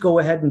group, please go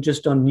ahead and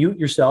just unmute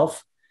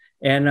yourself,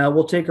 and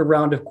we'll take a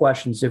round of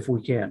questions if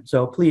we can.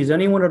 So please,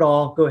 anyone at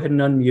all, go ahead and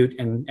unmute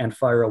and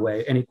fire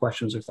away. Any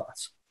questions or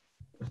thoughts?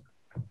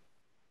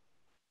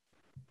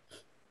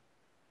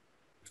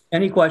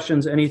 Any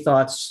questions, any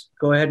thoughts?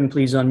 Go ahead and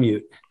please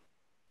unmute.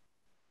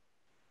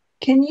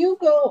 Can you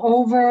go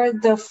over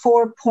the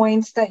 4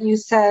 points that you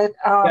said?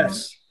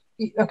 Yes.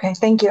 Okay,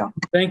 thank you.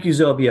 Thank you,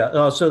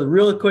 Zobia. So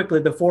really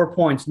quickly, the 4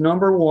 points.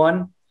 Number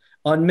one,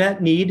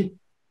 unmet need.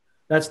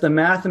 That's the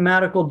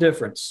mathematical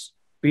difference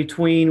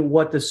between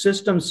what the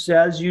system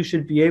says you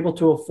should be able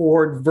to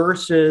afford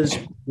versus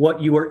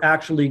what you are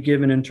actually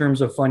given in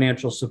terms of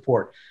financial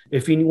support.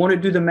 If you want to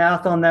do the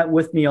math on that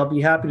with me, I'll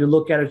be happy to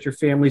look at it, your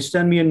family.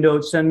 Send me a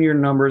note, send me your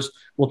numbers.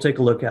 We'll take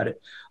a look at it.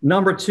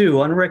 Number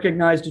two,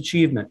 unrecognized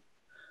achievement.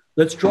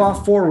 Let's draw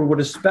forward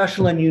what is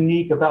special and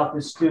unique about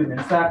this student. In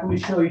fact, let me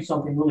show you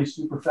something really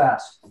super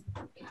fast.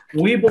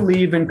 We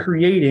believe in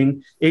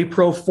creating a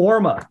pro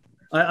forma.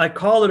 I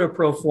call it a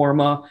pro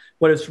forma,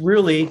 but it's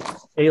really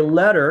a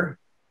letter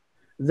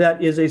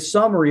that is a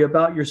summary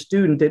about your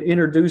student that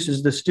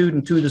introduces the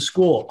student to the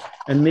school.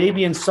 And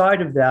maybe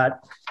inside of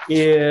that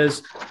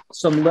is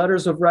some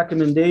letters of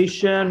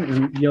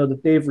recommendation,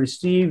 that they've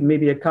received,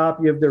 maybe a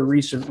copy of their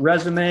recent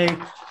resume,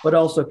 but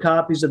also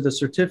copies of the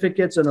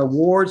certificates and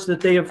awards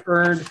that they have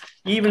earned,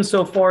 even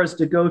so far as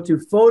to go to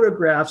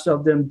photographs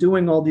of them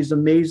doing all these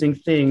amazing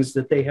things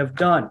that they have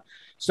done.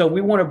 So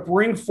we want to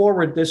bring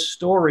forward this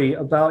story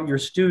about your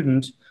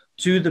student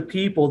to the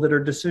people that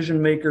are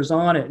decision makers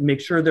on it and make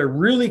sure they're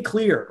really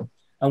clear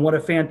on what a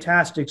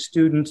fantastic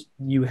student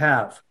you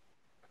have.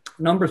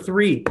 Number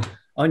three,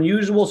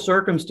 unusual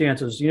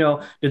circumstances.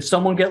 Did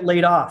someone get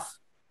laid off?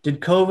 Did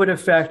COVID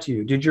affect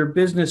you? Did your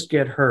business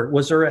get hurt?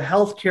 Was there a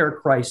healthcare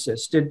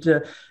crisis? Did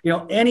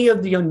any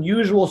of the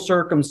unusual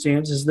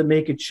circumstances that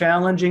make it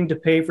challenging to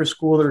pay for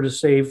school or to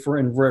save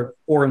for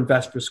or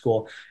invest for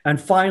school? And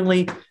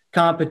finally,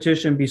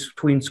 competition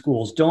between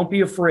schools. Don't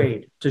be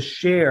afraid to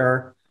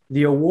share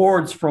the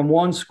awards from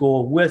one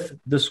school with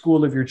the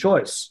school of your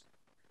choice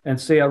and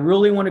say, I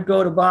really want to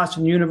go to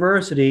Boston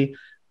University,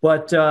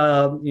 but,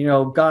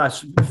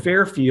 gosh,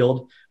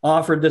 Fairfield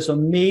offered this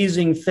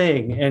amazing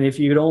thing. And if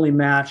you could only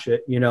match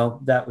it,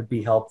 that would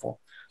be helpful.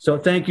 So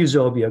thank you,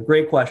 Zobia.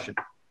 Great question.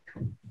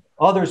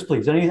 Others,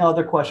 please. Any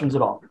other questions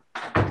at all?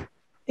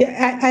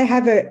 Yeah, I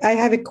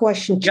have a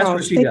question,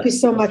 Charles. Yes, thank you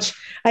so much.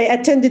 I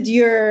attended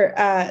your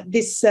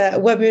this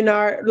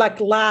webinar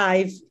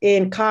live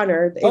in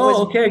Connor. It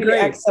was okay, really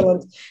great,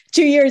 excellent.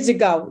 2 years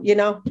ago,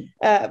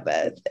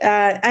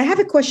 I have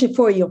a question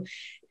for you.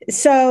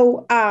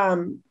 So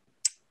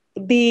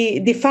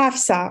the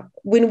FAFSA,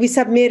 when we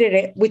submitted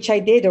it, which I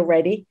did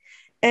already,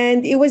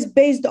 and it was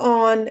based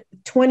on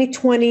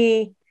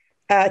 2020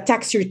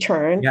 tax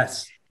return.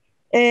 Yes.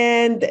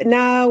 And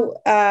now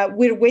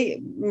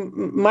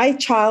my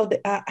child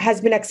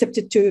has been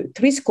accepted to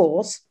 3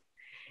 schools.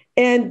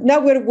 And now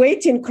we're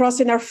waiting,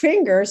 crossing our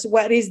fingers.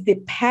 What is the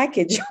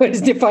package? What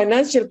is the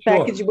financial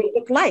package will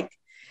look like?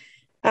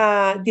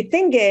 The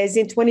thing is,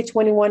 in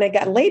 2021, I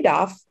got laid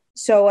off.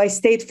 So I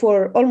stayed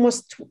for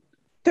almost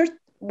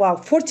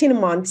 14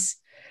 months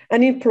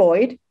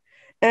unemployed.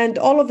 And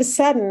all of a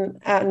sudden,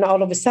 not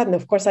all of a sudden,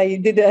 of course, I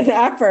did an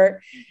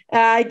effort.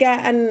 I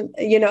got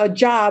a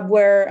job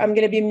where I'm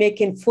going to be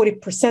making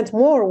 40%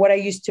 more what I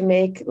used to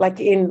make, like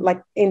in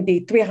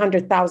the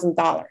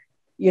 $300,000.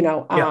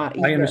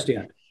 I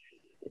understand.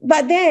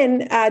 But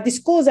then the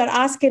schools are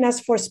asking us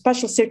for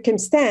special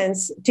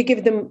circumstance to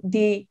give them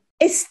the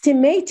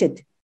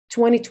estimated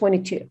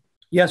 2022.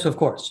 Yes, of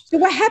course. So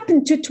what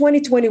happened to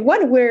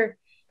 2021 where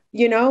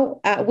we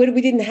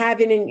didn't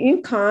have any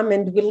income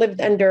and we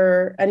lived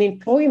under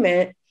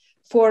unemployment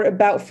for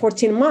about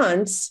 14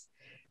 months.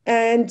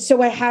 And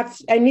so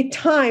I need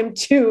time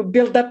to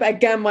build up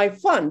again my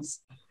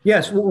funds.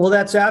 Yes, well,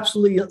 that's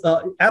absolutely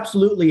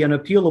an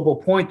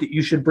appealable point that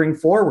you should bring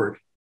forward.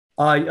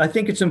 I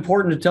think it's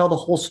important to tell the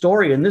whole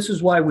story. And this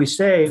is why we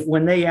say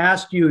when they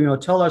ask you,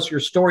 tell us your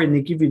story, and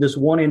they give you this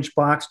 1-inch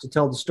box to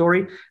tell the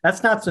story,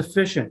 that's not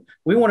sufficient.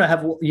 We want to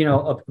have,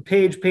 a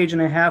page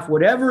and a half,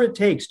 whatever it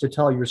takes to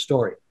tell your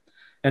story.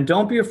 And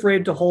don't be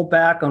afraid to hold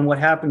back on what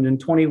happened in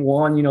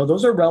 21.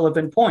 Those are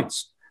relevant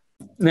points.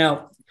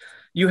 Now,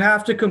 you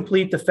have to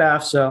complete the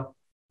FAFSA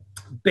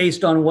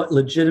based on what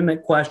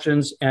legitimate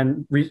questions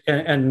and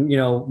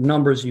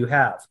numbers you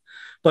have.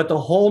 But the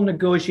whole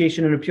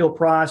negotiation and appeal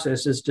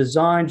process is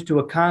designed to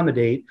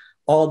accommodate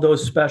all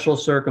those special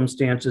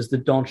circumstances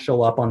that don't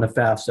show up on the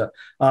FAFSA.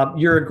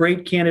 You're a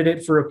great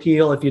candidate for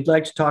appeal. If you'd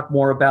like to talk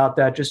more about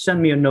that, just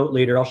send me a note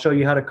later. I'll show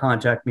you how to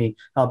contact me.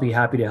 I'll be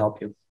happy to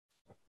help you.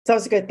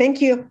 Sounds good.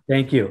 Thank you.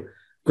 Thank you.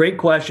 Great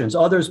questions.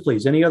 Others,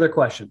 please. Any other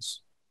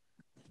questions?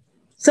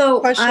 So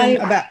go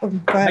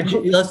ahead.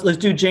 Let's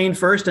do Jane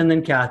first and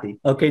then Kathy.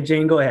 Okay,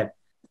 Jane, go ahead.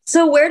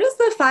 So where does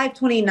the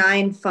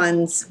 529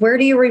 funds, where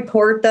do you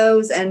report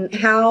those, and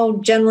how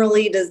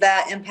generally does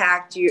that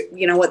impact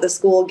what the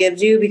school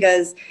gives you?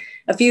 Because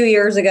a few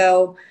years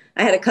ago,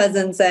 I had a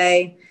cousin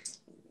say,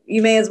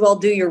 you may as well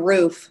do your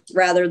roof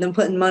rather than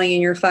putting money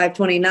in your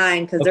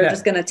 529 because they're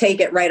just going to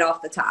take it right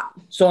off the top.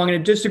 So I'm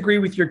going to disagree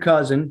with your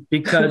cousin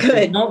because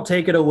they don't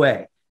take it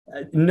away.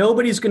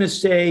 Nobody's going to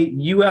say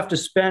you have to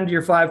spend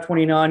your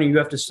 529 or you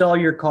have to sell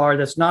your car.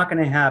 That's not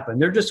going to happen.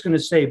 They're just going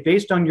to say,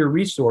 based on your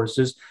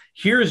resources,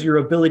 here's your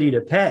ability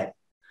to pay.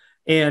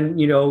 And,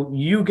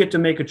 you get to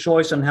make a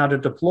choice on how to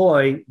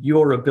deploy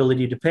your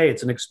ability to pay.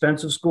 It's an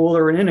expensive school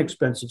or an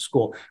inexpensive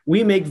school.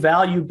 We make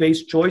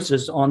value-based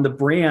choices on the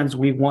brands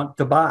we want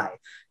to buy,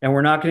 and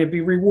we're not going to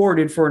be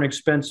rewarded for an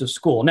expensive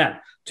school. Now,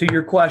 to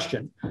your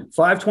question,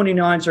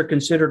 529s are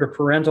considered a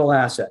parental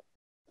asset,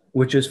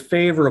 which is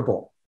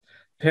favorable.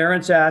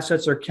 Parents'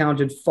 assets are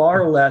counted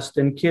far less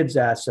than kids'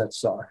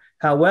 assets are.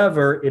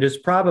 However, it is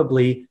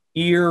probably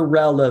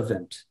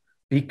irrelevant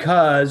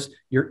because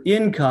your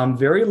income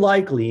very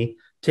likely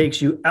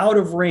takes you out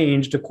of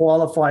range to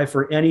qualify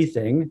for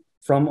anything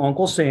from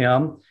Uncle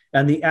Sam,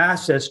 and the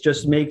assets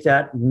just make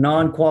that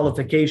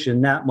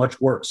non-qualification that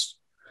much worse.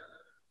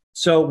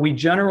 So we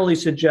generally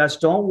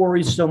suggest don't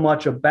worry so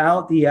much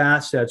about the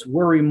assets,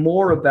 worry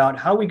more about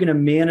how are we going to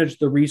manage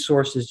the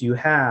resources you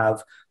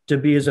have to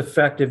be as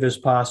effective as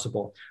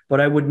possible. But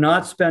I would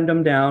not spend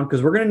them down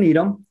because we're going to need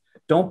them.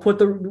 Don't put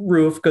the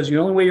roof because the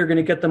only way you're going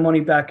to get the money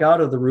back out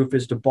of the roof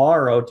is to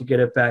borrow to get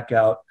it back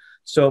out.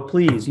 So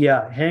please,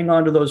 hang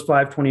on to those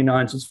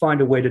 529s. Let's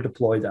find a way to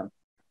deploy them.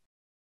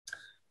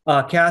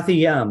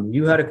 Kathy M.,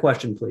 you had a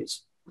question,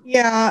 please.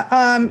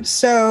 Yeah.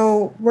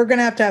 So we're going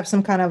to have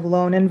some kind of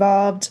loan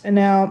involved. And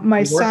now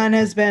my son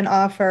has been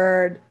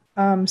offered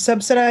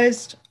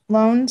subsidized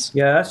loans.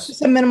 Yes.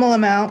 Just a minimal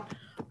amount.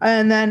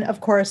 And then,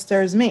 of course,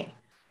 there's me.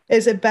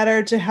 Is it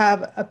better to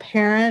have a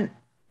parent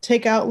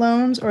take out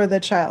loans or the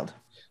child?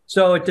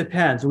 So it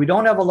depends. We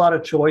don't have a lot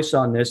of choice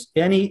on this.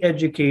 Any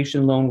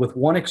education loan, with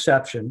one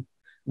exception,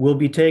 will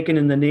be taken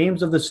in the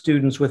names of the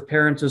students with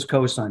parents as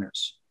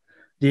co-signers.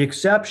 The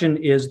exception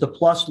is the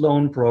PLUS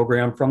loan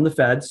program from the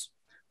feds,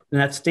 and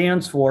that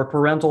stands for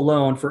Parental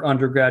Loan for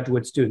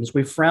Undergraduate Students.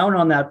 We frown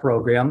on that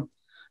program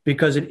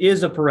because it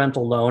is a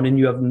parental loan and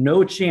you have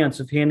no chance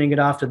of handing it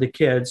off to the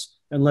kids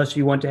unless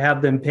you want to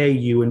have them pay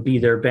you and be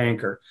their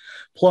banker.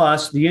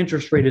 Plus, the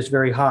interest rate is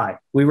very high.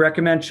 We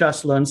recommend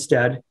Chesla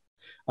instead.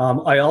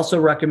 I also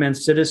recommend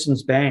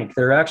Citizens Bank.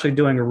 They're actually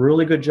doing a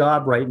really good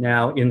job right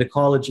now in the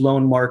college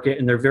loan market,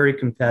 and they're very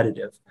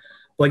competitive.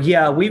 But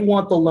we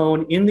want the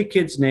loan in the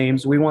kids'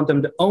 names. We want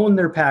them to own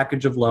their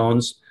package of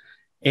loans.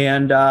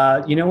 And,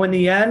 in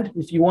the end,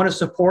 if you want to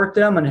support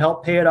them and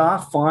help pay it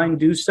off, fine,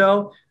 do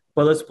so.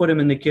 But let's put them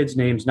in the kids'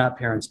 names, not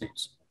parents'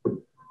 names.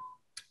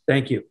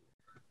 Thank you.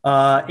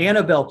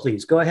 Annabelle,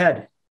 please go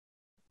ahead.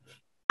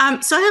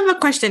 So I have a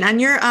question. On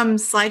your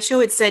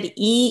slideshow, it said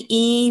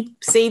EE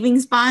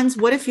savings bonds.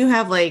 What if you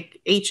have like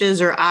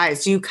H's or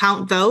I's? Do you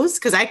count those?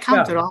 Because I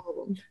counted all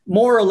of them.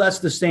 More or less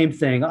the same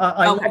thing.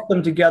 I Okay. lump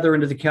them together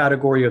into the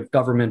category of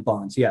government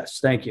bonds. Yes,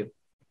 thank you.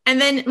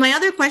 And then my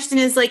other question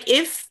is, like,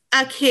 if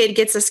a kid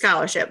gets a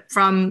scholarship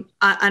from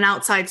an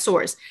outside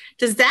source,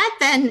 does that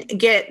then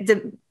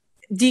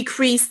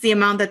decrease the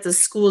amount that the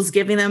school is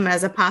giving them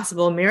as a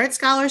possible merit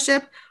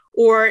scholarship,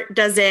 or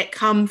does it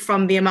come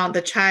from the amount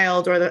the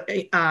child or the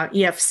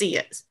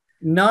EFC is?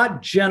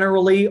 Not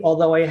generally,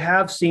 although I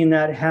have seen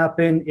that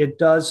happen. It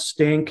does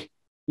stink.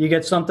 You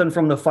get something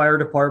from the fire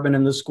department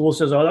and the school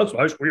says, oh, that's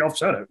nice, we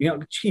offset it. You know,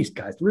 geez,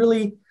 guys,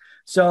 really?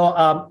 So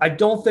I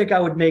don't think I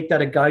would make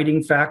that a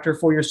guiding factor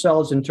for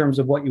yourselves in terms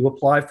of what you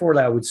apply for.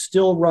 I would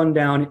still run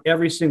down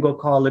every single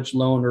college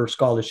loan or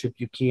scholarship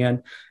you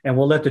can, and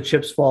we'll let the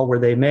chips fall where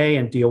they may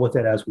and deal with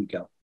it as we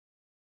go.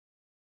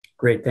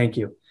 Great, thank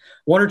you.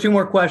 One or two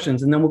more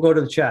questions, and then we'll go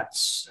to the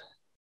chats.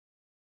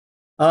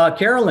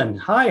 Carolyn,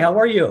 hi, how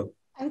are you?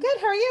 I'm good,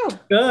 how are you?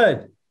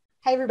 Good.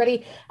 Hi,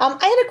 everybody. I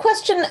had a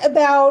question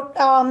about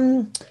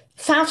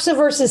FAFSA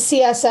versus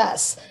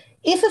CSS.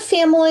 If a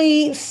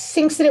family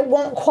thinks that it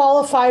won't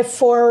qualify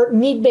for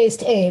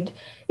need-based aid,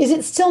 is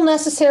it still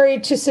necessary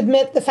to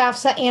submit the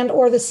FAFSA and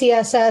or the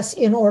CSS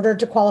in order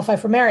to qualify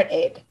for merit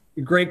aid?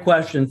 Great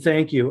question.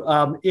 Thank you.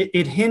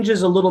 It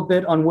hinges a little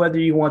bit on whether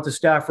you want the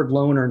Stafford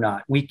loan or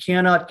not. We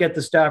cannot get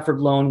the Stafford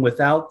loan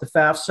without the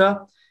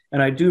FAFSA.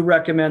 And I do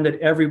recommend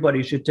that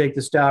everybody should take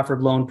the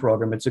Stafford loan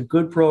program. It's a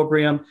good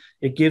program.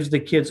 It gives the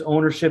kids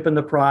ownership in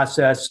the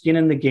process, skin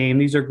in the game.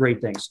 These are great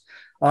things.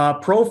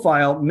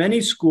 Profile, many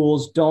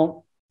schools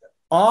don't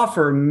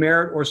offer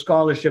merit or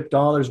scholarship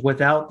dollars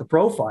without the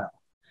profile.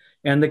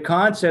 And the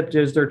concept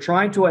is they're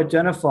trying to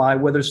identify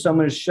whether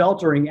someone is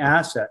sheltering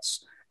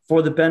assets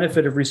for the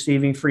benefit of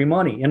receiving free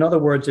money. In other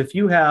words, if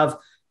you have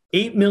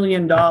 $8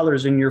 million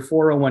in your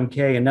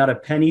 401k and not a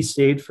penny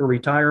saved for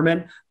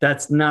retirement,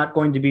 that's not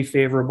going to be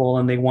favorable,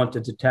 and they want to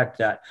detect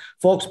that.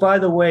 Folks, by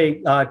the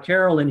way,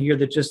 Carolyn here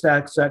that just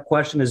asked that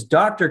question is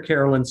Dr.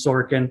 Carolyn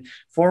Sorkin,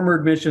 former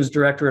admissions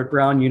director at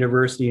Brown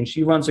University, and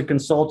she runs a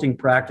consulting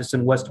practice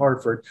in West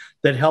Hartford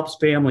that helps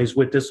families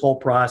with this whole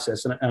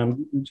process,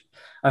 and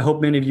I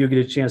hope many of you get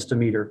a chance to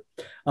meet her.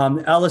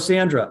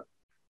 Alessandra,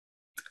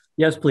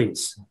 yes,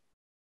 please.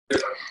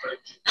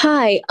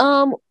 Hi.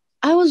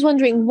 I was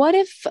wondering, what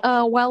if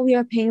while we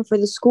are paying for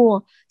the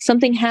school,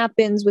 something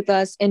happens with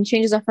us and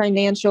changes our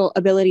financial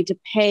ability to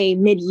pay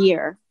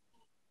mid-year?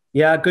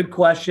 Yeah, good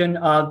question.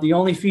 The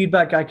only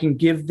feedback I can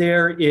give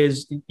there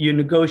is you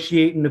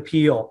negotiate and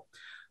appeal.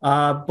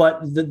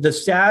 But the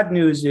sad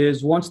news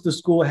is once the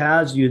school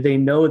has you, they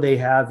know they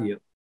have you.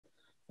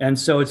 And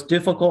so it's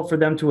difficult for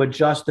them to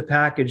adjust the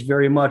package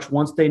very much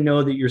once they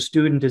know that your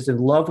student is in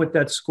love with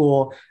that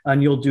school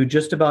and you'll do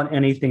just about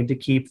anything to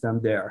keep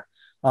them there.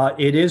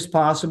 It is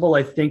possible,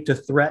 I think, to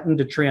threaten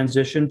to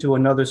transition to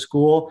another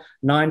school.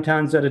 9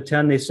 times out of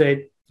 10, they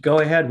say, go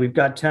ahead, we've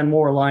got 10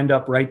 more lined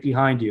up right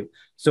behind you.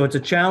 So it's a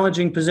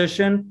challenging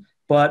position,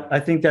 but I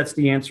think that's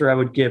the answer I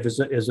would give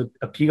is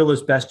appeal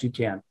as best you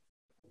can.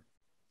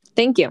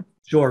 Thank you.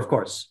 Sure, of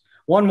course.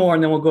 One more,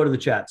 and then we'll go to the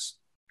chats.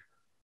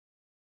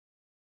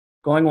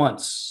 Going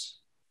once.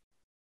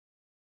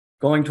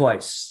 Going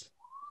twice.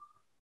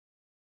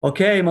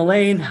 Okay,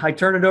 Melaine, I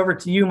turn it over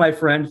to you, my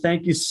friend.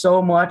 Thank you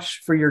so much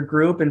for your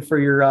group and for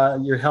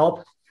your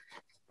help.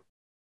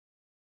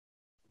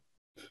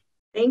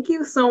 Thank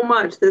you so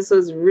much. This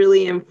was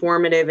really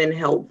informative and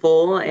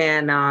helpful,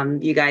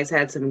 and you guys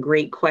had some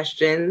great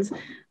questions.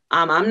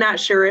 I'm not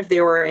sure if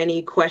there were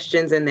any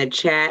questions in the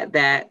chat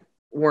that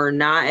were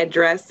not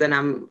addressed, and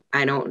I'm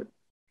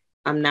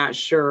not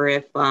sure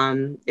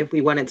if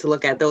we wanted to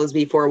look at those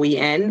before we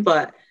end,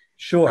 but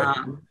sure.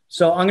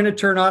 So I'm going to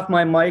turn off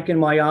my mic and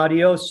my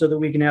audio so that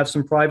we can have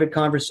some private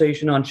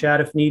conversation on chat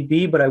if need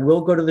be, but I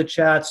will go to the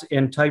chats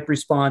and type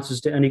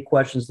responses to any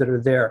questions that are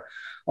there.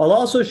 I'll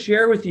also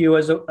share with you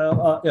as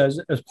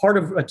part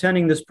of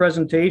attending this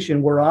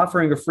presentation, we're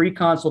offering a free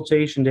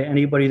consultation to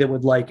anybody that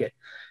would like it.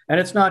 And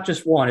it's not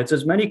just one, it's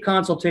as many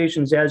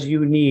consultations as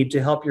you need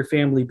to help your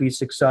family be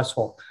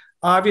successful.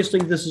 Obviously,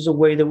 this is a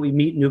way that we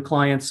meet new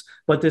clients,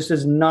 but this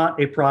is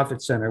not a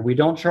profit center. We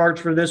don't charge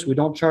for this. We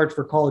don't charge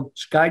for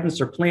college guidance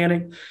or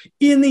planning.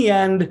 In the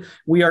end,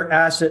 we are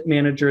asset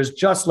managers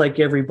just like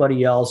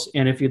everybody else.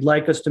 And if you'd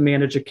like us to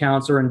manage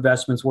accounts or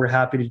investments, we're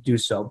happy to do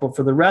so. But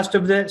for the rest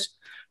of this,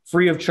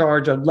 free of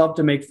charge, I'd love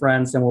to make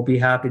friends and we'll be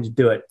happy to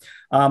do it.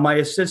 My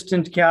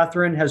assistant,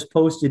 Catherine, has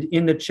posted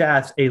in the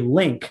chats a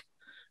link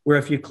where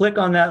if you click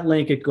on that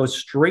link, it goes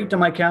straight to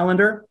my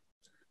calendar.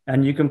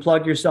 And you can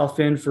plug yourself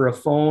in for a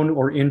phone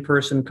or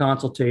in-person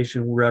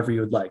consultation wherever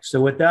you would like.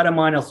 So with that in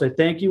mind, I'll say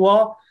thank you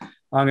all.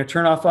 I'm going to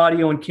turn off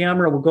audio and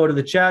camera. We'll go to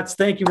the chats.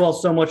 Thank you all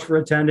so much for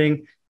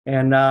attending,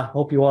 and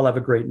hope you all have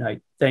a great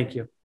night. Thank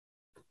you.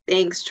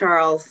 Thanks,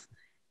 Charles.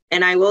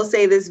 And I will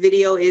say this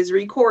video is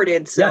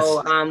recorded,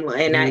 so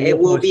yes. It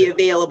will be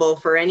available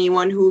for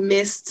anyone who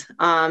missed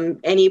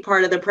any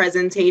part of the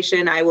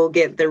presentation. I will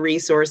get the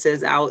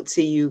resources out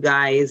to you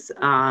guys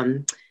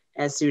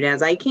as soon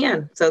as I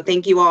can. So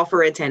thank you all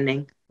for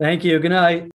attending. Thank you. Good night.